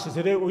He asks us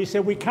to do, we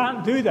said we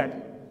can't do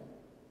that.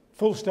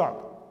 Full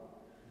stop.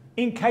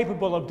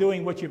 Incapable of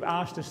doing what you've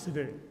asked us to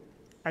do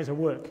as a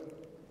work.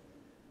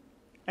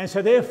 And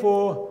so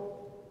therefore,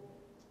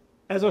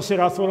 as I said,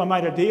 I thought I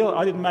made a deal.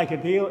 I didn't make a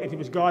deal. It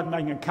was God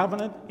making a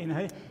covenant.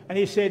 And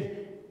He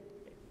said,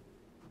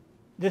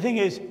 the thing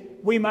is,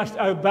 we must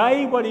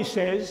obey what He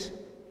says.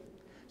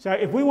 So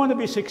if we want to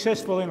be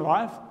successful in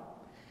life,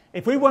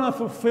 if we want to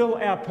fulfill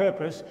our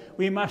purpose,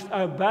 we must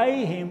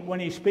obey Him when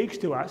He speaks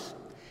to us.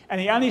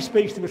 And He only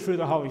speaks to us through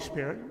the Holy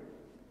Spirit.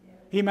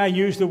 He may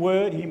use the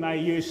word, He may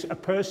use a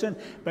person,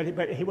 but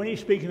when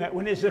He's speaking that,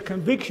 when there's a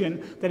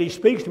conviction that He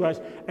speaks to us,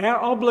 our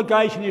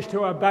obligation is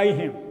to obey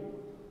Him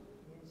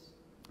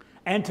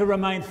and to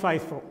remain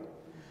faithful.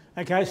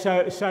 Okay,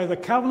 so the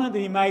covenant that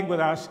He made with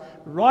us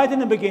right in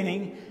the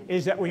beginning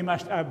is that we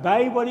must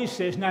obey what He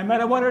says, no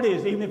matter what it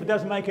is, even if it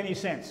doesn't make any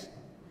sense.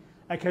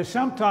 Because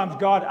sometimes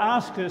God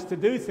asks us to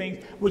do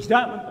things which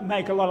don't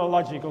make a lot of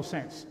logical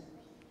sense.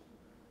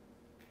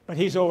 But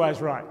He's always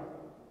right.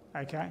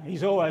 Okay?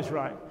 He's always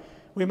right.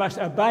 We must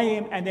obey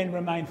Him and then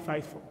remain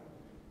faithful.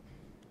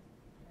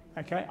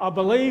 Okay? I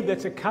believe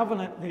that's a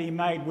covenant that He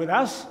made with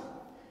us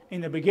in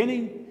the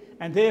beginning,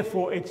 and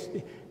therefore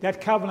that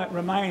covenant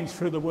remains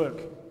through the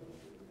work.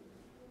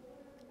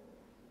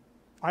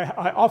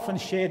 I often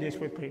share this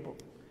with people,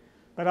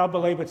 but I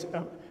believe it's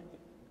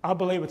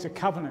a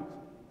covenant.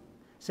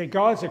 See,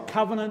 God's a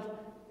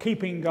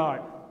covenant-keeping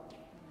God.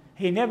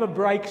 He never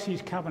breaks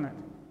His covenant.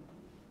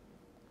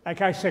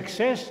 Okay,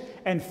 success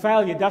and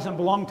failure doesn't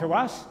belong to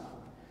us.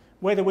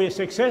 Whether we're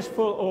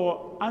successful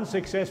or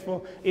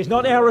unsuccessful is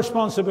not our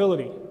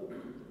responsibility.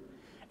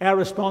 Our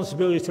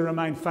responsibility is to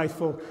remain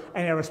faithful,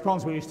 and our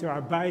responsibility is to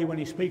obey when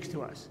He speaks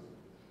to us.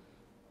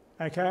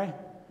 Okay?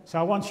 So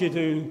I want you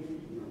to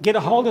get a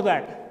hold of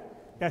that.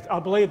 I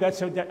believe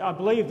that's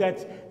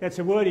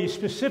a word He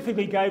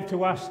specifically gave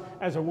to us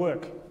as a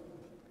work.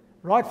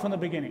 Right from the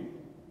beginning.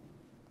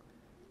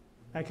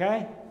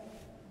 Okay?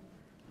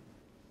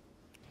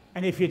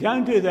 And if you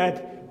don't do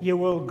that, you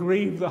will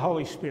grieve the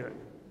Holy Spirit.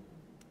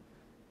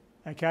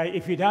 Okay?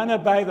 If you don't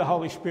obey the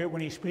Holy Spirit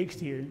when He speaks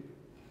to you.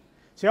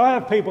 See, I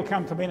have people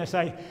come to me and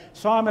say,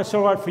 Simon, it's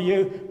all right for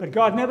you, but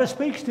God never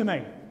speaks to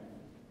me.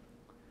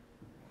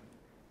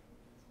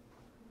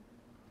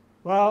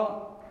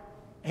 Well,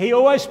 He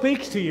always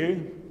speaks to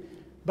you,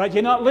 but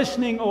you're not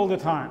listening all the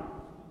time.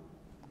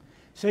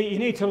 So you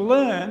need to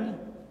learn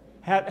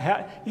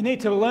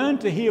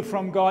to hear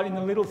from God in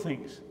the little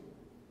things.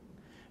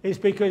 It's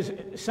because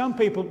some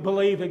people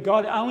believe that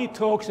God only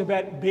talks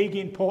about big,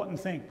 important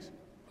things.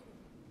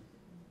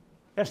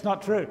 That's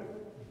not true.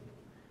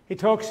 I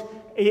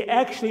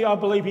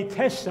believe He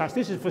tests us.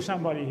 This is for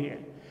somebody here.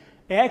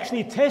 He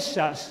actually tests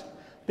us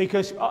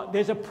because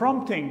there's a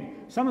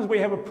prompting. Sometimes we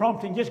have a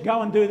prompting, just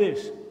go and do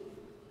this.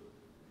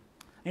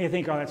 And you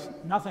think, oh, that's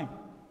nothing.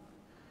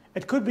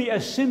 It could be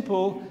as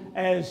simple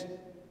as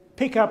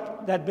pick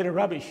up that bit of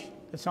rubbish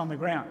that's on the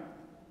ground.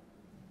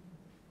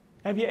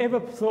 Have you ever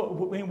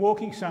been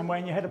walking somewhere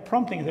and you had a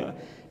prompting there,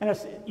 and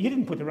you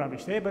didn't put the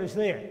rubbish there, but it's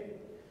there.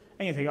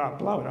 And you think, oh,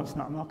 blow it,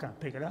 I'm not going to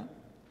pick it up.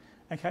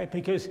 Okay,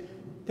 because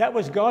that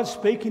was God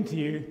speaking to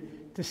you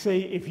to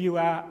see if you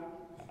are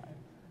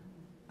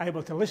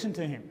able to listen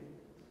to Him.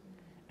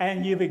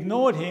 And you've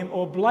ignored Him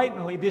or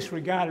blatantly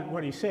disregarded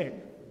what He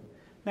said.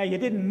 Now, you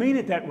didn't mean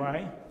it that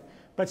way,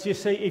 but you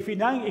see, if you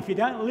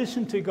don't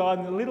listen to God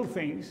in the little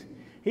things,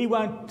 He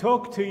won't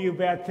talk to you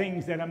about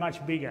things that are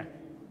much bigger.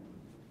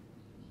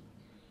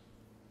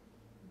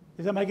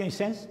 Does that make any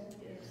sense?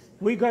 Yes.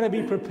 We've got to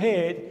be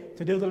prepared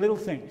to do the little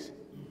things.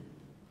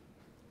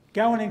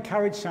 Go and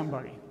encourage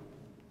somebody.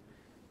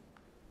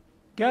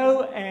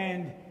 Go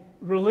and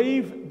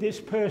relieve this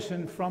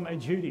person from a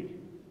duty.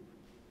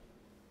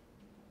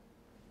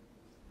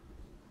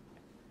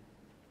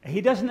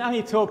 He doesn't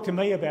only talk to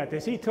me about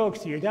this, He talks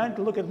to you. Don't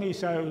look at me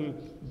so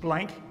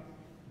blank.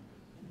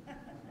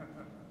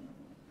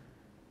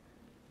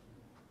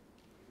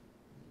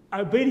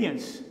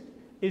 Obedience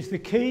is the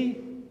key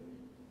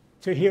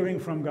to hearing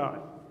from God.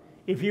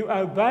 If you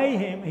obey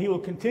Him, He will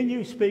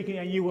continue speaking,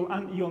 and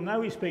you'll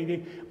know He's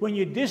speaking. When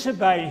you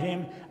disobey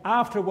Him,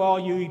 after a while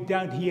you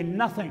don't hear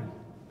nothing.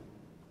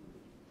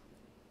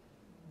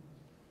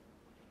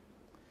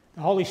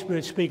 The Holy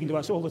Spirit's speaking to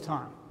us all the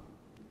time.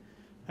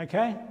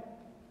 Okay?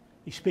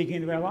 He's speaking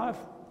into our life.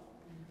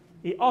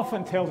 He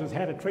often tells us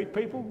how to treat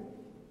people.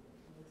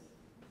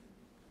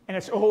 And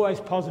it's always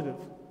positive.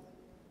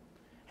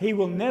 He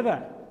will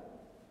never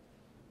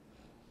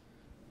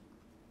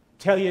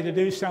tell you to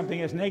do something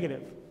that's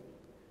negative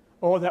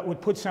or that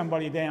would put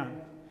somebody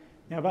down.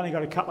 Now, I've only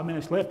got a couple of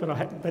minutes left,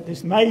 but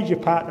this major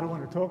part that I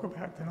want to talk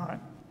about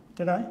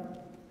today.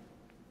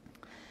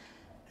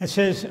 It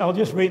says, I'll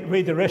just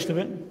read the rest of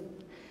it.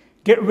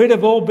 Get rid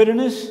of all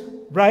bitterness,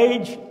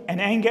 rage and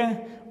anger,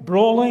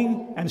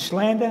 brawling and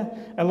slander,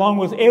 along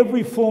with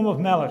every form of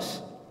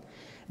malice.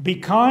 Be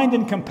kind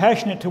and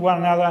compassionate to one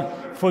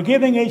another,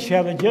 forgiving each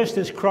other just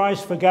as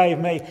Christ forgave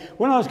me.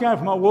 When I was going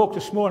for my walk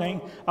this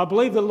morning, I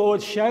believe the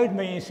Lord showed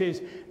me and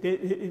says,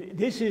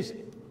 this is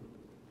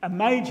a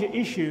major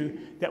issue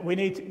that we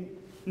need to,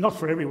 not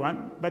for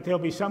everyone, but there'll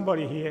be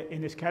somebody here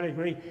in this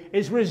category,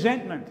 is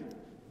resentment.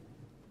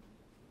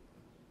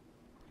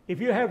 If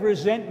you have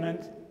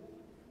resentment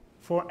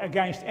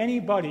against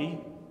anybody,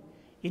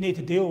 you need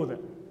to deal with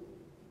it.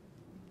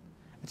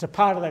 It's a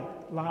part of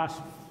that last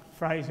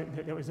phrase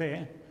that was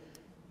there.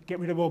 Get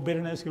rid of all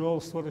bitterness,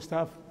 all sort of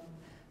stuff.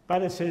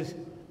 But it says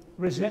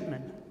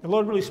resentment. The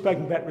Lord really spoke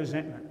about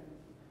resentment.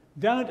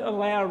 Don't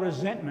allow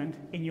resentment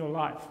in your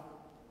life.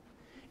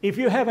 If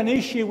you have an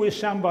issue with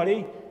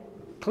somebody,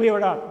 clear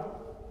it up.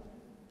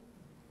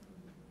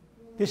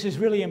 This is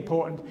really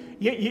important.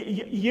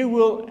 You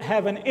will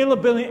have an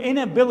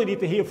inability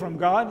to hear from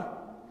God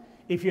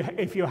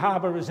if you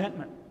harbour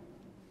resentment.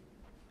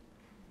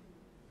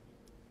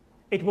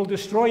 It will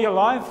destroy your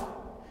life.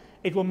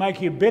 It will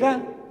make you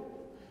bitter.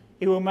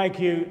 It will make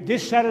you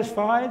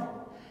dissatisfied.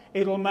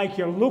 It will make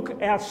you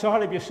look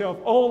outside of yourself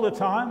all the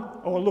time,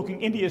 or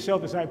looking into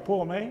yourself to say,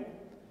 poor me.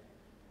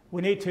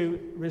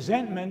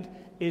 Resentment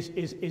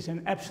is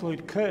an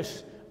absolute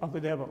curse of the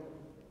devil.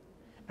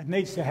 It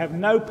needs to have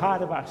no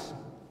part of us.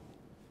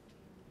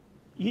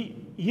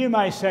 You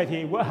may say to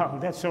you, well,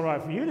 that's all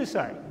right for you to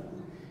say.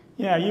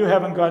 You know, you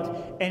haven't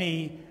got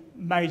any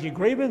major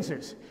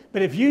grievances.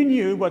 But if you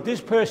knew what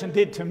this person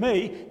did to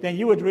me, then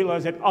you would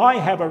realise that I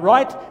have a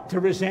right to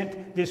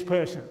resent this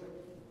person.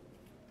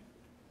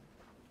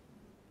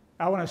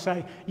 I want to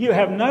say, you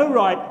have no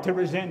right to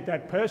resent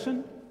that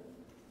person.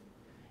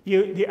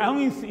 The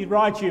only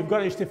right you've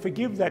got is to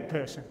forgive that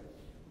person.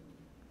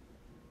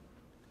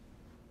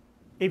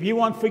 If you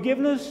want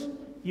forgiveness,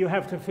 you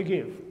have to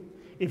forgive.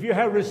 If you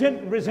have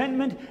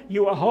resentment,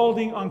 you are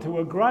holding onto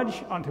a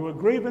grudge, onto a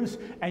grievance,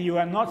 and you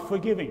are not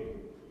forgiving.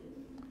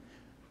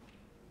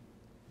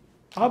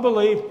 I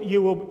believe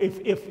you will,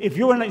 if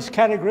you're in this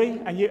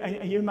category, and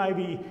you may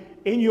be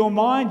in your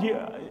mind,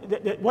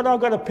 what I've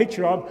got a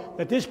picture of,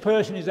 that this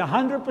person is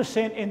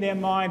 100% in their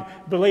mind,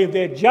 believe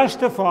they're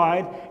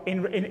justified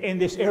in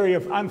this area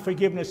of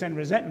unforgiveness and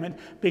resentment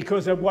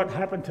because of what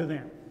happened to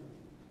them.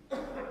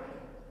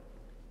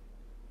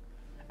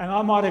 And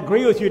I might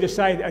agree with you to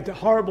say that a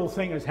horrible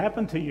thing has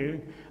happened to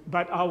you,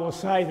 but I will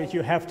say that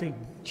you have to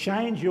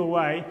change your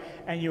way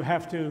and you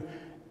have to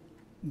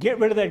get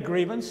rid of that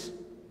grievance.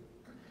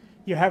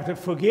 You have to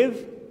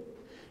forgive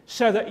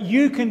so that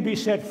you can be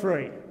set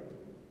free.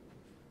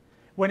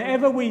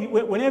 Whenever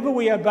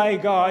we obey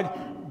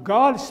God,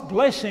 God's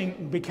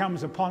blessing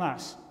becomes upon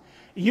us.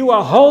 You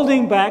are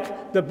holding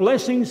back the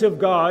blessings of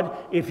God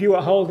if you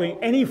are holding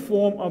any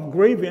form of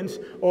grievance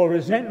or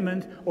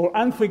resentment or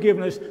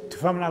unforgiveness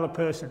from another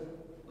person.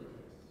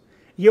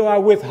 You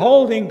are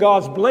withholding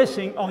God's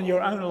blessing on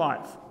your own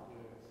life.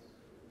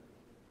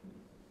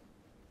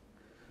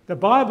 The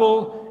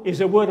Bible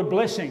is a word of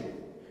blessing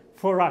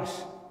for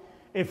us.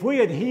 If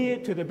we adhere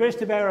to the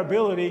best of our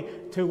ability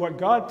to what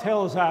God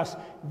tells us,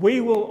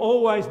 we will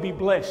always be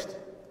blessed.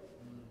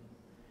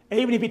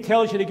 Even if He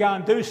tells you to go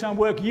and do some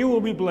work, you will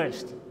be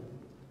blessed.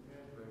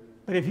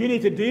 But if you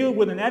need to deal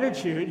with an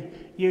attitude,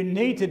 you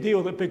need to deal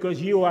with it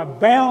because you are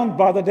bound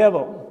by the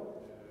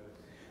devil.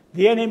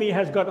 The enemy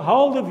has got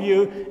hold of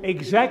you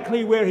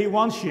exactly where he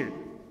wants you.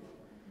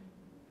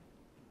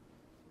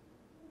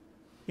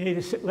 You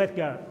need to let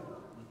go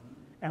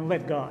and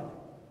let God.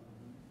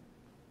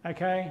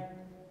 Okay?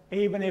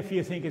 Even if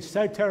you think it's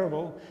so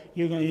terrible,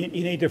 you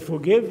need to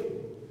forgive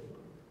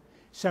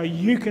so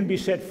you can be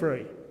set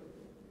free.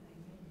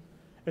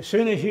 As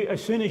soon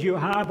as you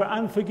harbour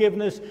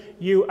unforgiveness,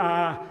 you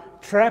are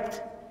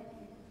trapped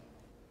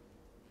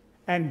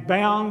and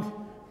bound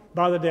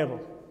by the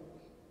devil.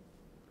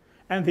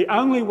 And the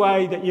only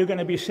way that you're going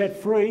to be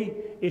set free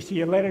is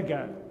to let it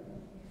go.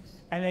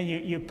 And then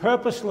you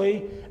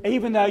purposely,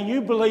 even though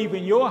you believe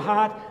in your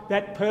heart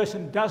that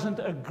person doesn't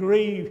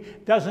agree,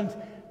 doesn't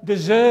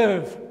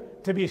deserve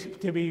to be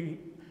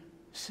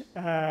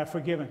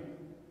forgiven.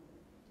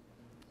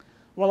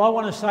 Well, I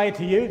want to say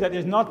to you that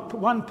there's not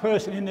one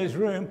person in this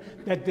room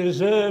that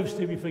deserves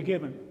to be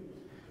forgiven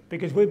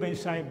because we've been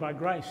saved by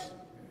grace.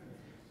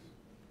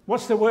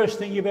 What's the worst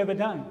thing you've ever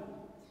done?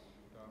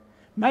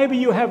 Maybe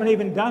you haven't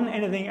even done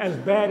anything as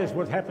bad as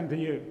what happened to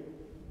you.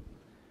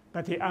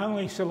 But the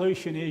only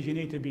solution is you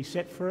need to be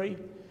set free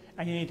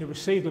and you need to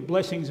receive the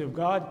blessings of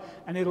God,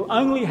 and it'll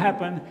only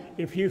happen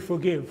if you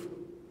forgive.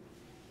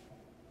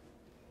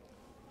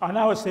 I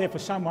know it's there for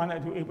someone.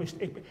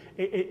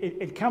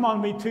 It come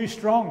on me too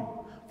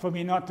strong for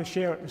me not to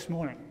share it this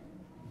morning.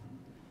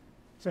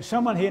 So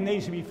someone here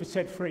needs to be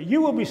set free.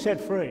 You will be set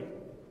free.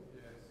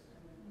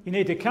 You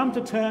need to come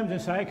to terms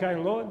and say, okay,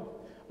 Lord,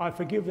 I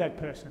forgive that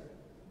person.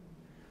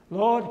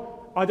 Lord,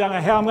 I don't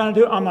know how I'm going to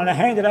do it. I'm going to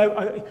hand it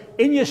over.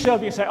 In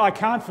yourself, you say, I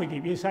can't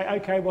forgive. You say,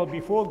 okay, well,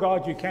 before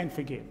God, you can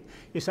forgive.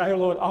 You say, oh,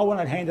 Lord, I want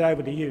to hand it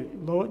over to you,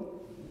 Lord,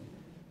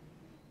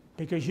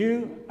 because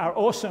you are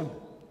awesome.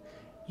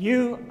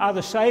 You are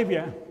the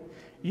Saviour.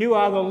 You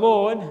are the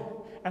Lord,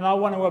 and I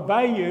want to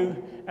obey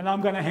you, and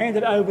I'm going to hand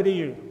it over to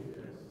you.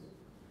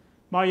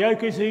 My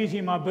yoke is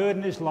easy, my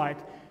burden is light.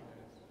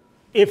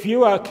 If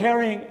you are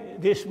carrying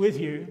this with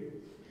you,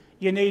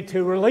 you need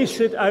to release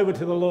it over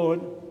to the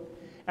Lord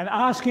and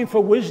ask Him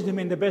for wisdom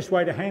in the best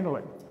way to handle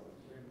it.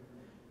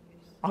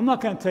 I'm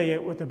not going to tell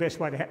you what the best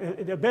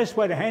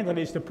way to handle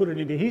it is to put it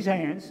into His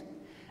hands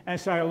and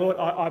say, Lord,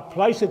 I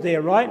place it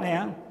there right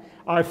now.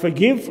 I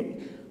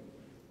forgive.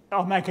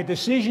 I'll make a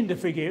decision to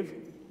forgive.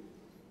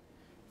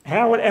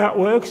 How it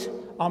works,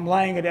 I'm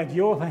laying it at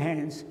your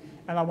hands,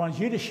 and I want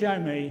you to show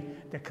me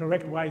the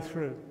correct way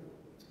through.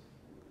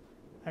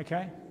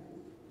 Okay?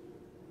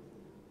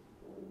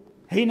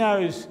 He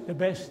knows the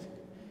best,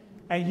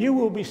 and you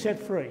will be set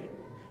free,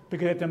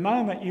 because at the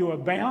moment you are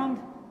bound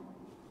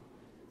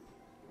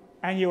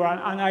and you are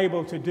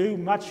unable to do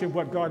much of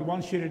what God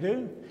wants you to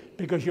do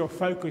because your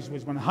focus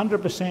was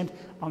 100%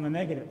 on the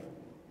negative.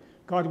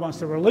 God wants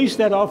to release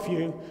that off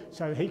you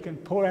so that He can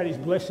pour out His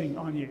blessing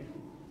on you.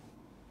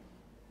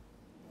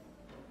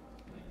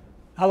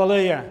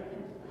 Hallelujah.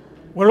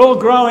 We're all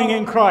growing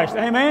in Christ.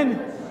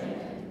 Amen?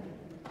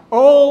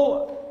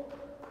 All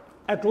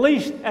at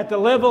least at the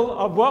level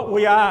of what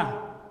we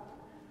are.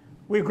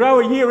 We grow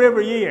a year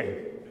every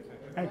year.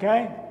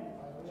 Okay?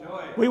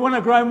 We want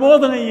to grow more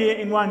than a year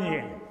in 1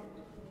 year.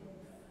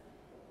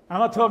 I'm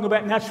not talking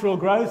about natural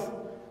growth.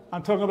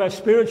 I'm talking about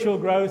spiritual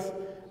growth.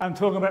 I'm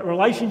talking about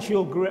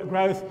relationship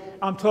growth.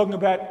 I'm talking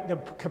about the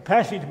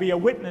capacity to be a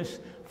witness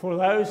for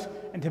those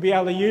and to be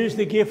able to use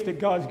the gift that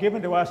God's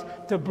given to us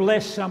to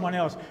bless someone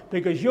else.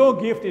 Because your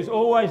gift is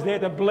always there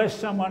to bless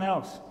someone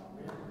else.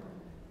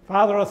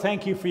 Father, I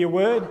thank you for your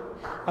word.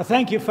 I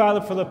thank you, Father,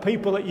 for the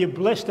people that you've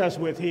blessed us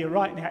with here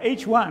right now.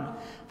 Each one.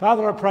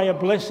 Father, I pray a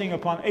blessing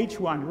upon each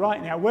one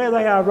right now. Where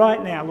they are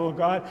right now, Lord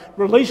God.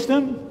 Release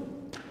them.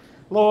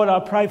 Lord, I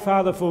pray,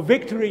 Father, for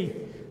victory.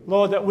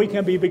 Lord, that we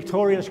can be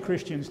victorious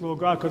Christians, Lord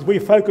God, because we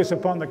focus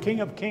upon the King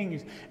of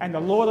Kings and the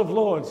Lord of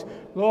Lords.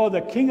 Lord,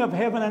 the King of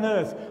heaven and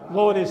earth,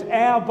 Lord, is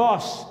our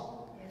boss.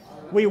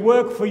 We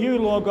work for you,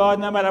 Lord God.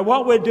 No matter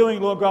what we're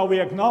doing, Lord God, we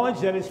acknowledge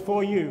that it's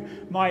for you.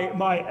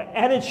 My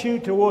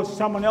attitude towards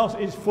someone else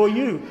is for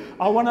you.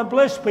 I want to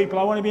bless people.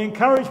 I want to be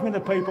encouragement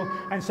to people.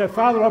 And so,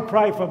 Father, I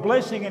pray for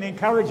blessing and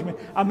encouragement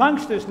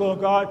amongst us, Lord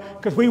God,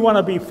 because we want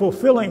to be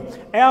fulfilling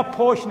our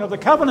portion of the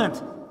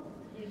covenant.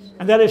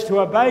 And that is to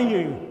obey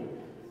you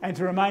and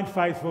to remain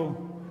faithful.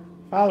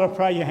 Father, I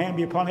pray your hand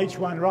be upon each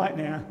one right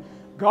now.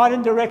 Guide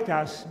and direct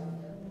us.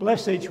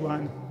 Bless each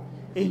one.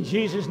 In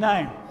Jesus'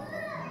 name.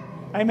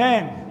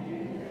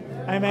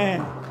 Amen.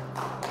 Amen.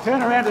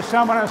 Turn around to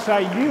someone and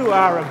say, you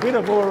are a bit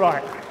of all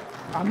right.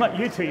 I'm not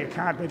you two, you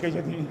can't because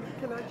you... Can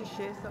I just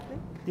share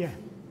something? Yeah.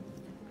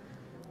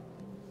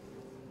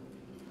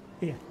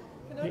 Yeah.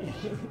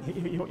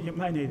 You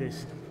may need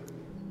this.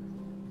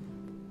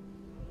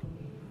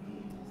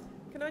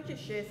 Can I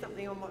just share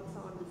something on what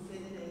Simon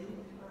said there?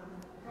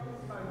 I've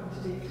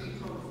spoken to me a few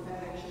times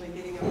about actually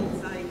getting up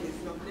and saying this,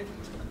 and I've never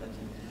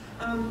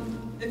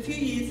done it. A few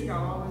years ago,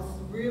 I was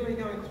really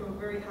going through a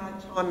very hard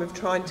time of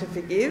trying to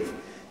forgive,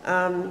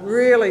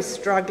 really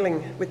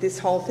struggling with this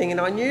whole thing, and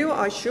I knew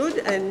I should,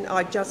 and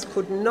I just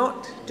could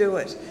not do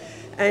it.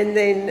 And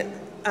then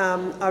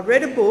I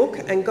read a book,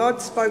 and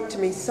God spoke to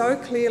me so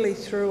clearly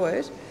through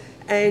it,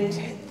 and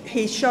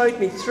He showed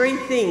me 3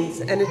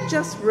 things, and it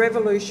just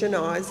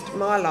revolutionised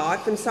my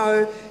life. And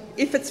so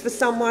if it's for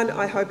someone,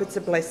 I hope it's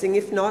a blessing.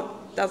 If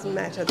not, doesn't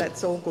matter,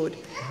 that's all good.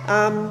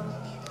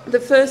 The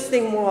first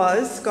thing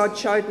was, God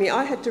showed me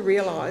I had to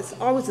realise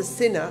I was a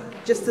sinner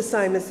just the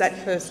same as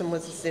that person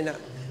was a sinner.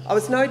 I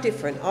was no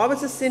different. I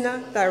was a sinner,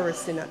 they were a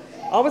sinner.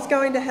 I was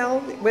going to hell,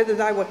 whether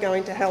they were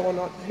going to hell or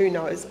not, who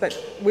knows, but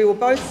we were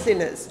both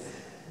sinners.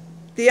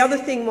 The other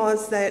thing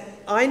was that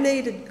I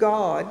needed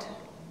God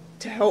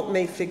to help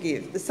me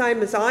forgive. The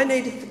same as I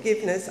needed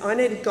forgiveness, I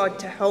needed God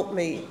to help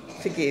me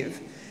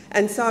forgive.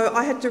 And so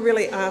I had to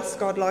really ask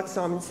God, like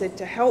Simon said,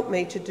 to help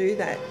me to do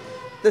that.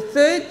 The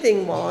third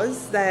thing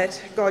was that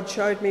God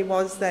showed me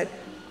was that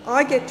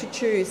I get to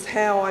choose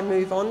how I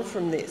move on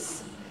from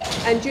this.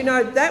 And you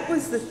know, that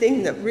was the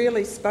thing that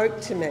really spoke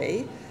to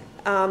me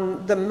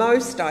the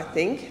most, I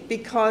think,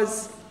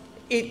 because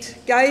it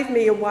gave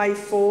me a way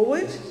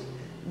forward.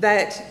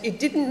 That it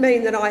didn't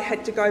mean that I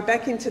had to go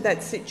back into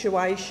that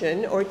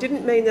situation, or it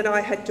didn't mean that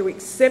I had to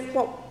accept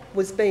what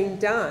was being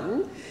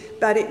done,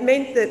 but it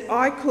meant that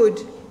I could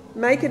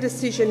make a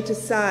decision to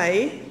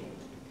say,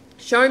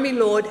 show me,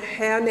 Lord,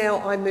 how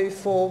now I move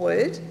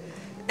forward.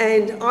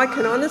 And I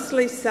can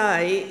honestly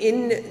say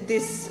in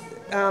this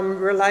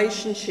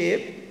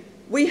relationship,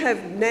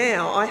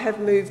 I have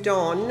moved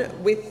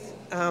on with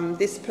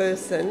this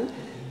person.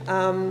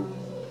 I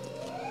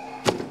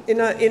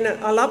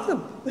love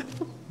them.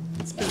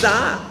 It's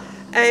bizarre.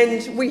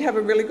 And we have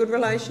a really good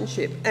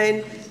relationship.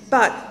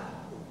 But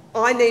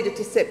I needed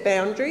to set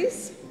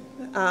boundaries.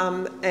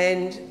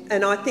 And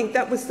I think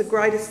that was the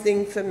greatest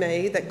thing for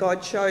me that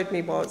God showed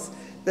me, was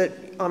that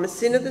I'm a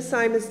sinner the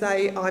same as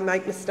they. I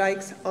make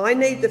mistakes. I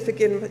need the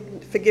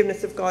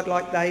forgiveness of God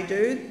like they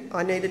do.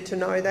 I needed to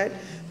know that.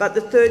 But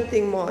the third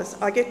thing was,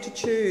 I get to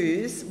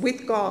choose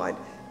with God,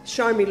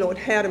 show me, Lord,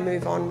 how to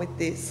move on with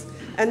this.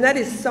 And that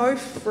is so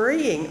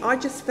freeing. I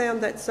just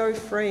found that so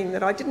freeing,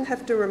 that I didn't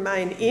have to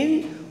remain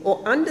in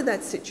or under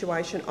that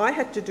situation. I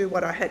had to do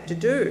what I had to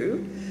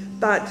do,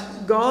 but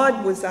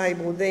God was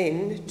able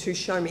then to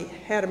show me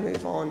how to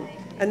move on.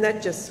 And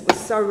that just was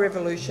so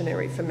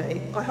revolutionary for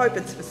me. I hope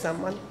it's for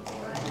someone.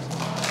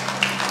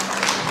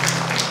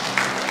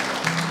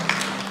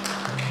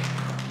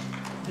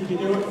 Did you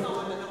do it?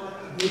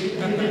 Did you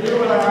do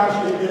what I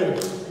asked you to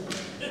do?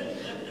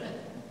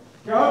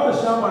 Go up to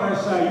someone and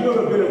say,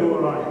 you're a bit of all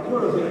right.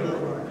 You're a bit of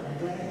all right.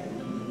 Okay?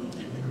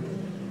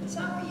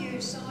 So are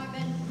you,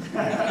 Simon.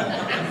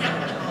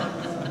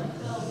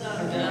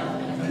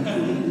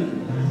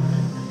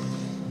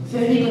 If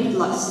anybody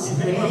likes to If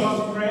anyone pray,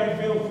 wants prayer,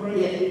 feel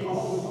free. Yeah. It's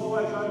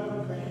always open.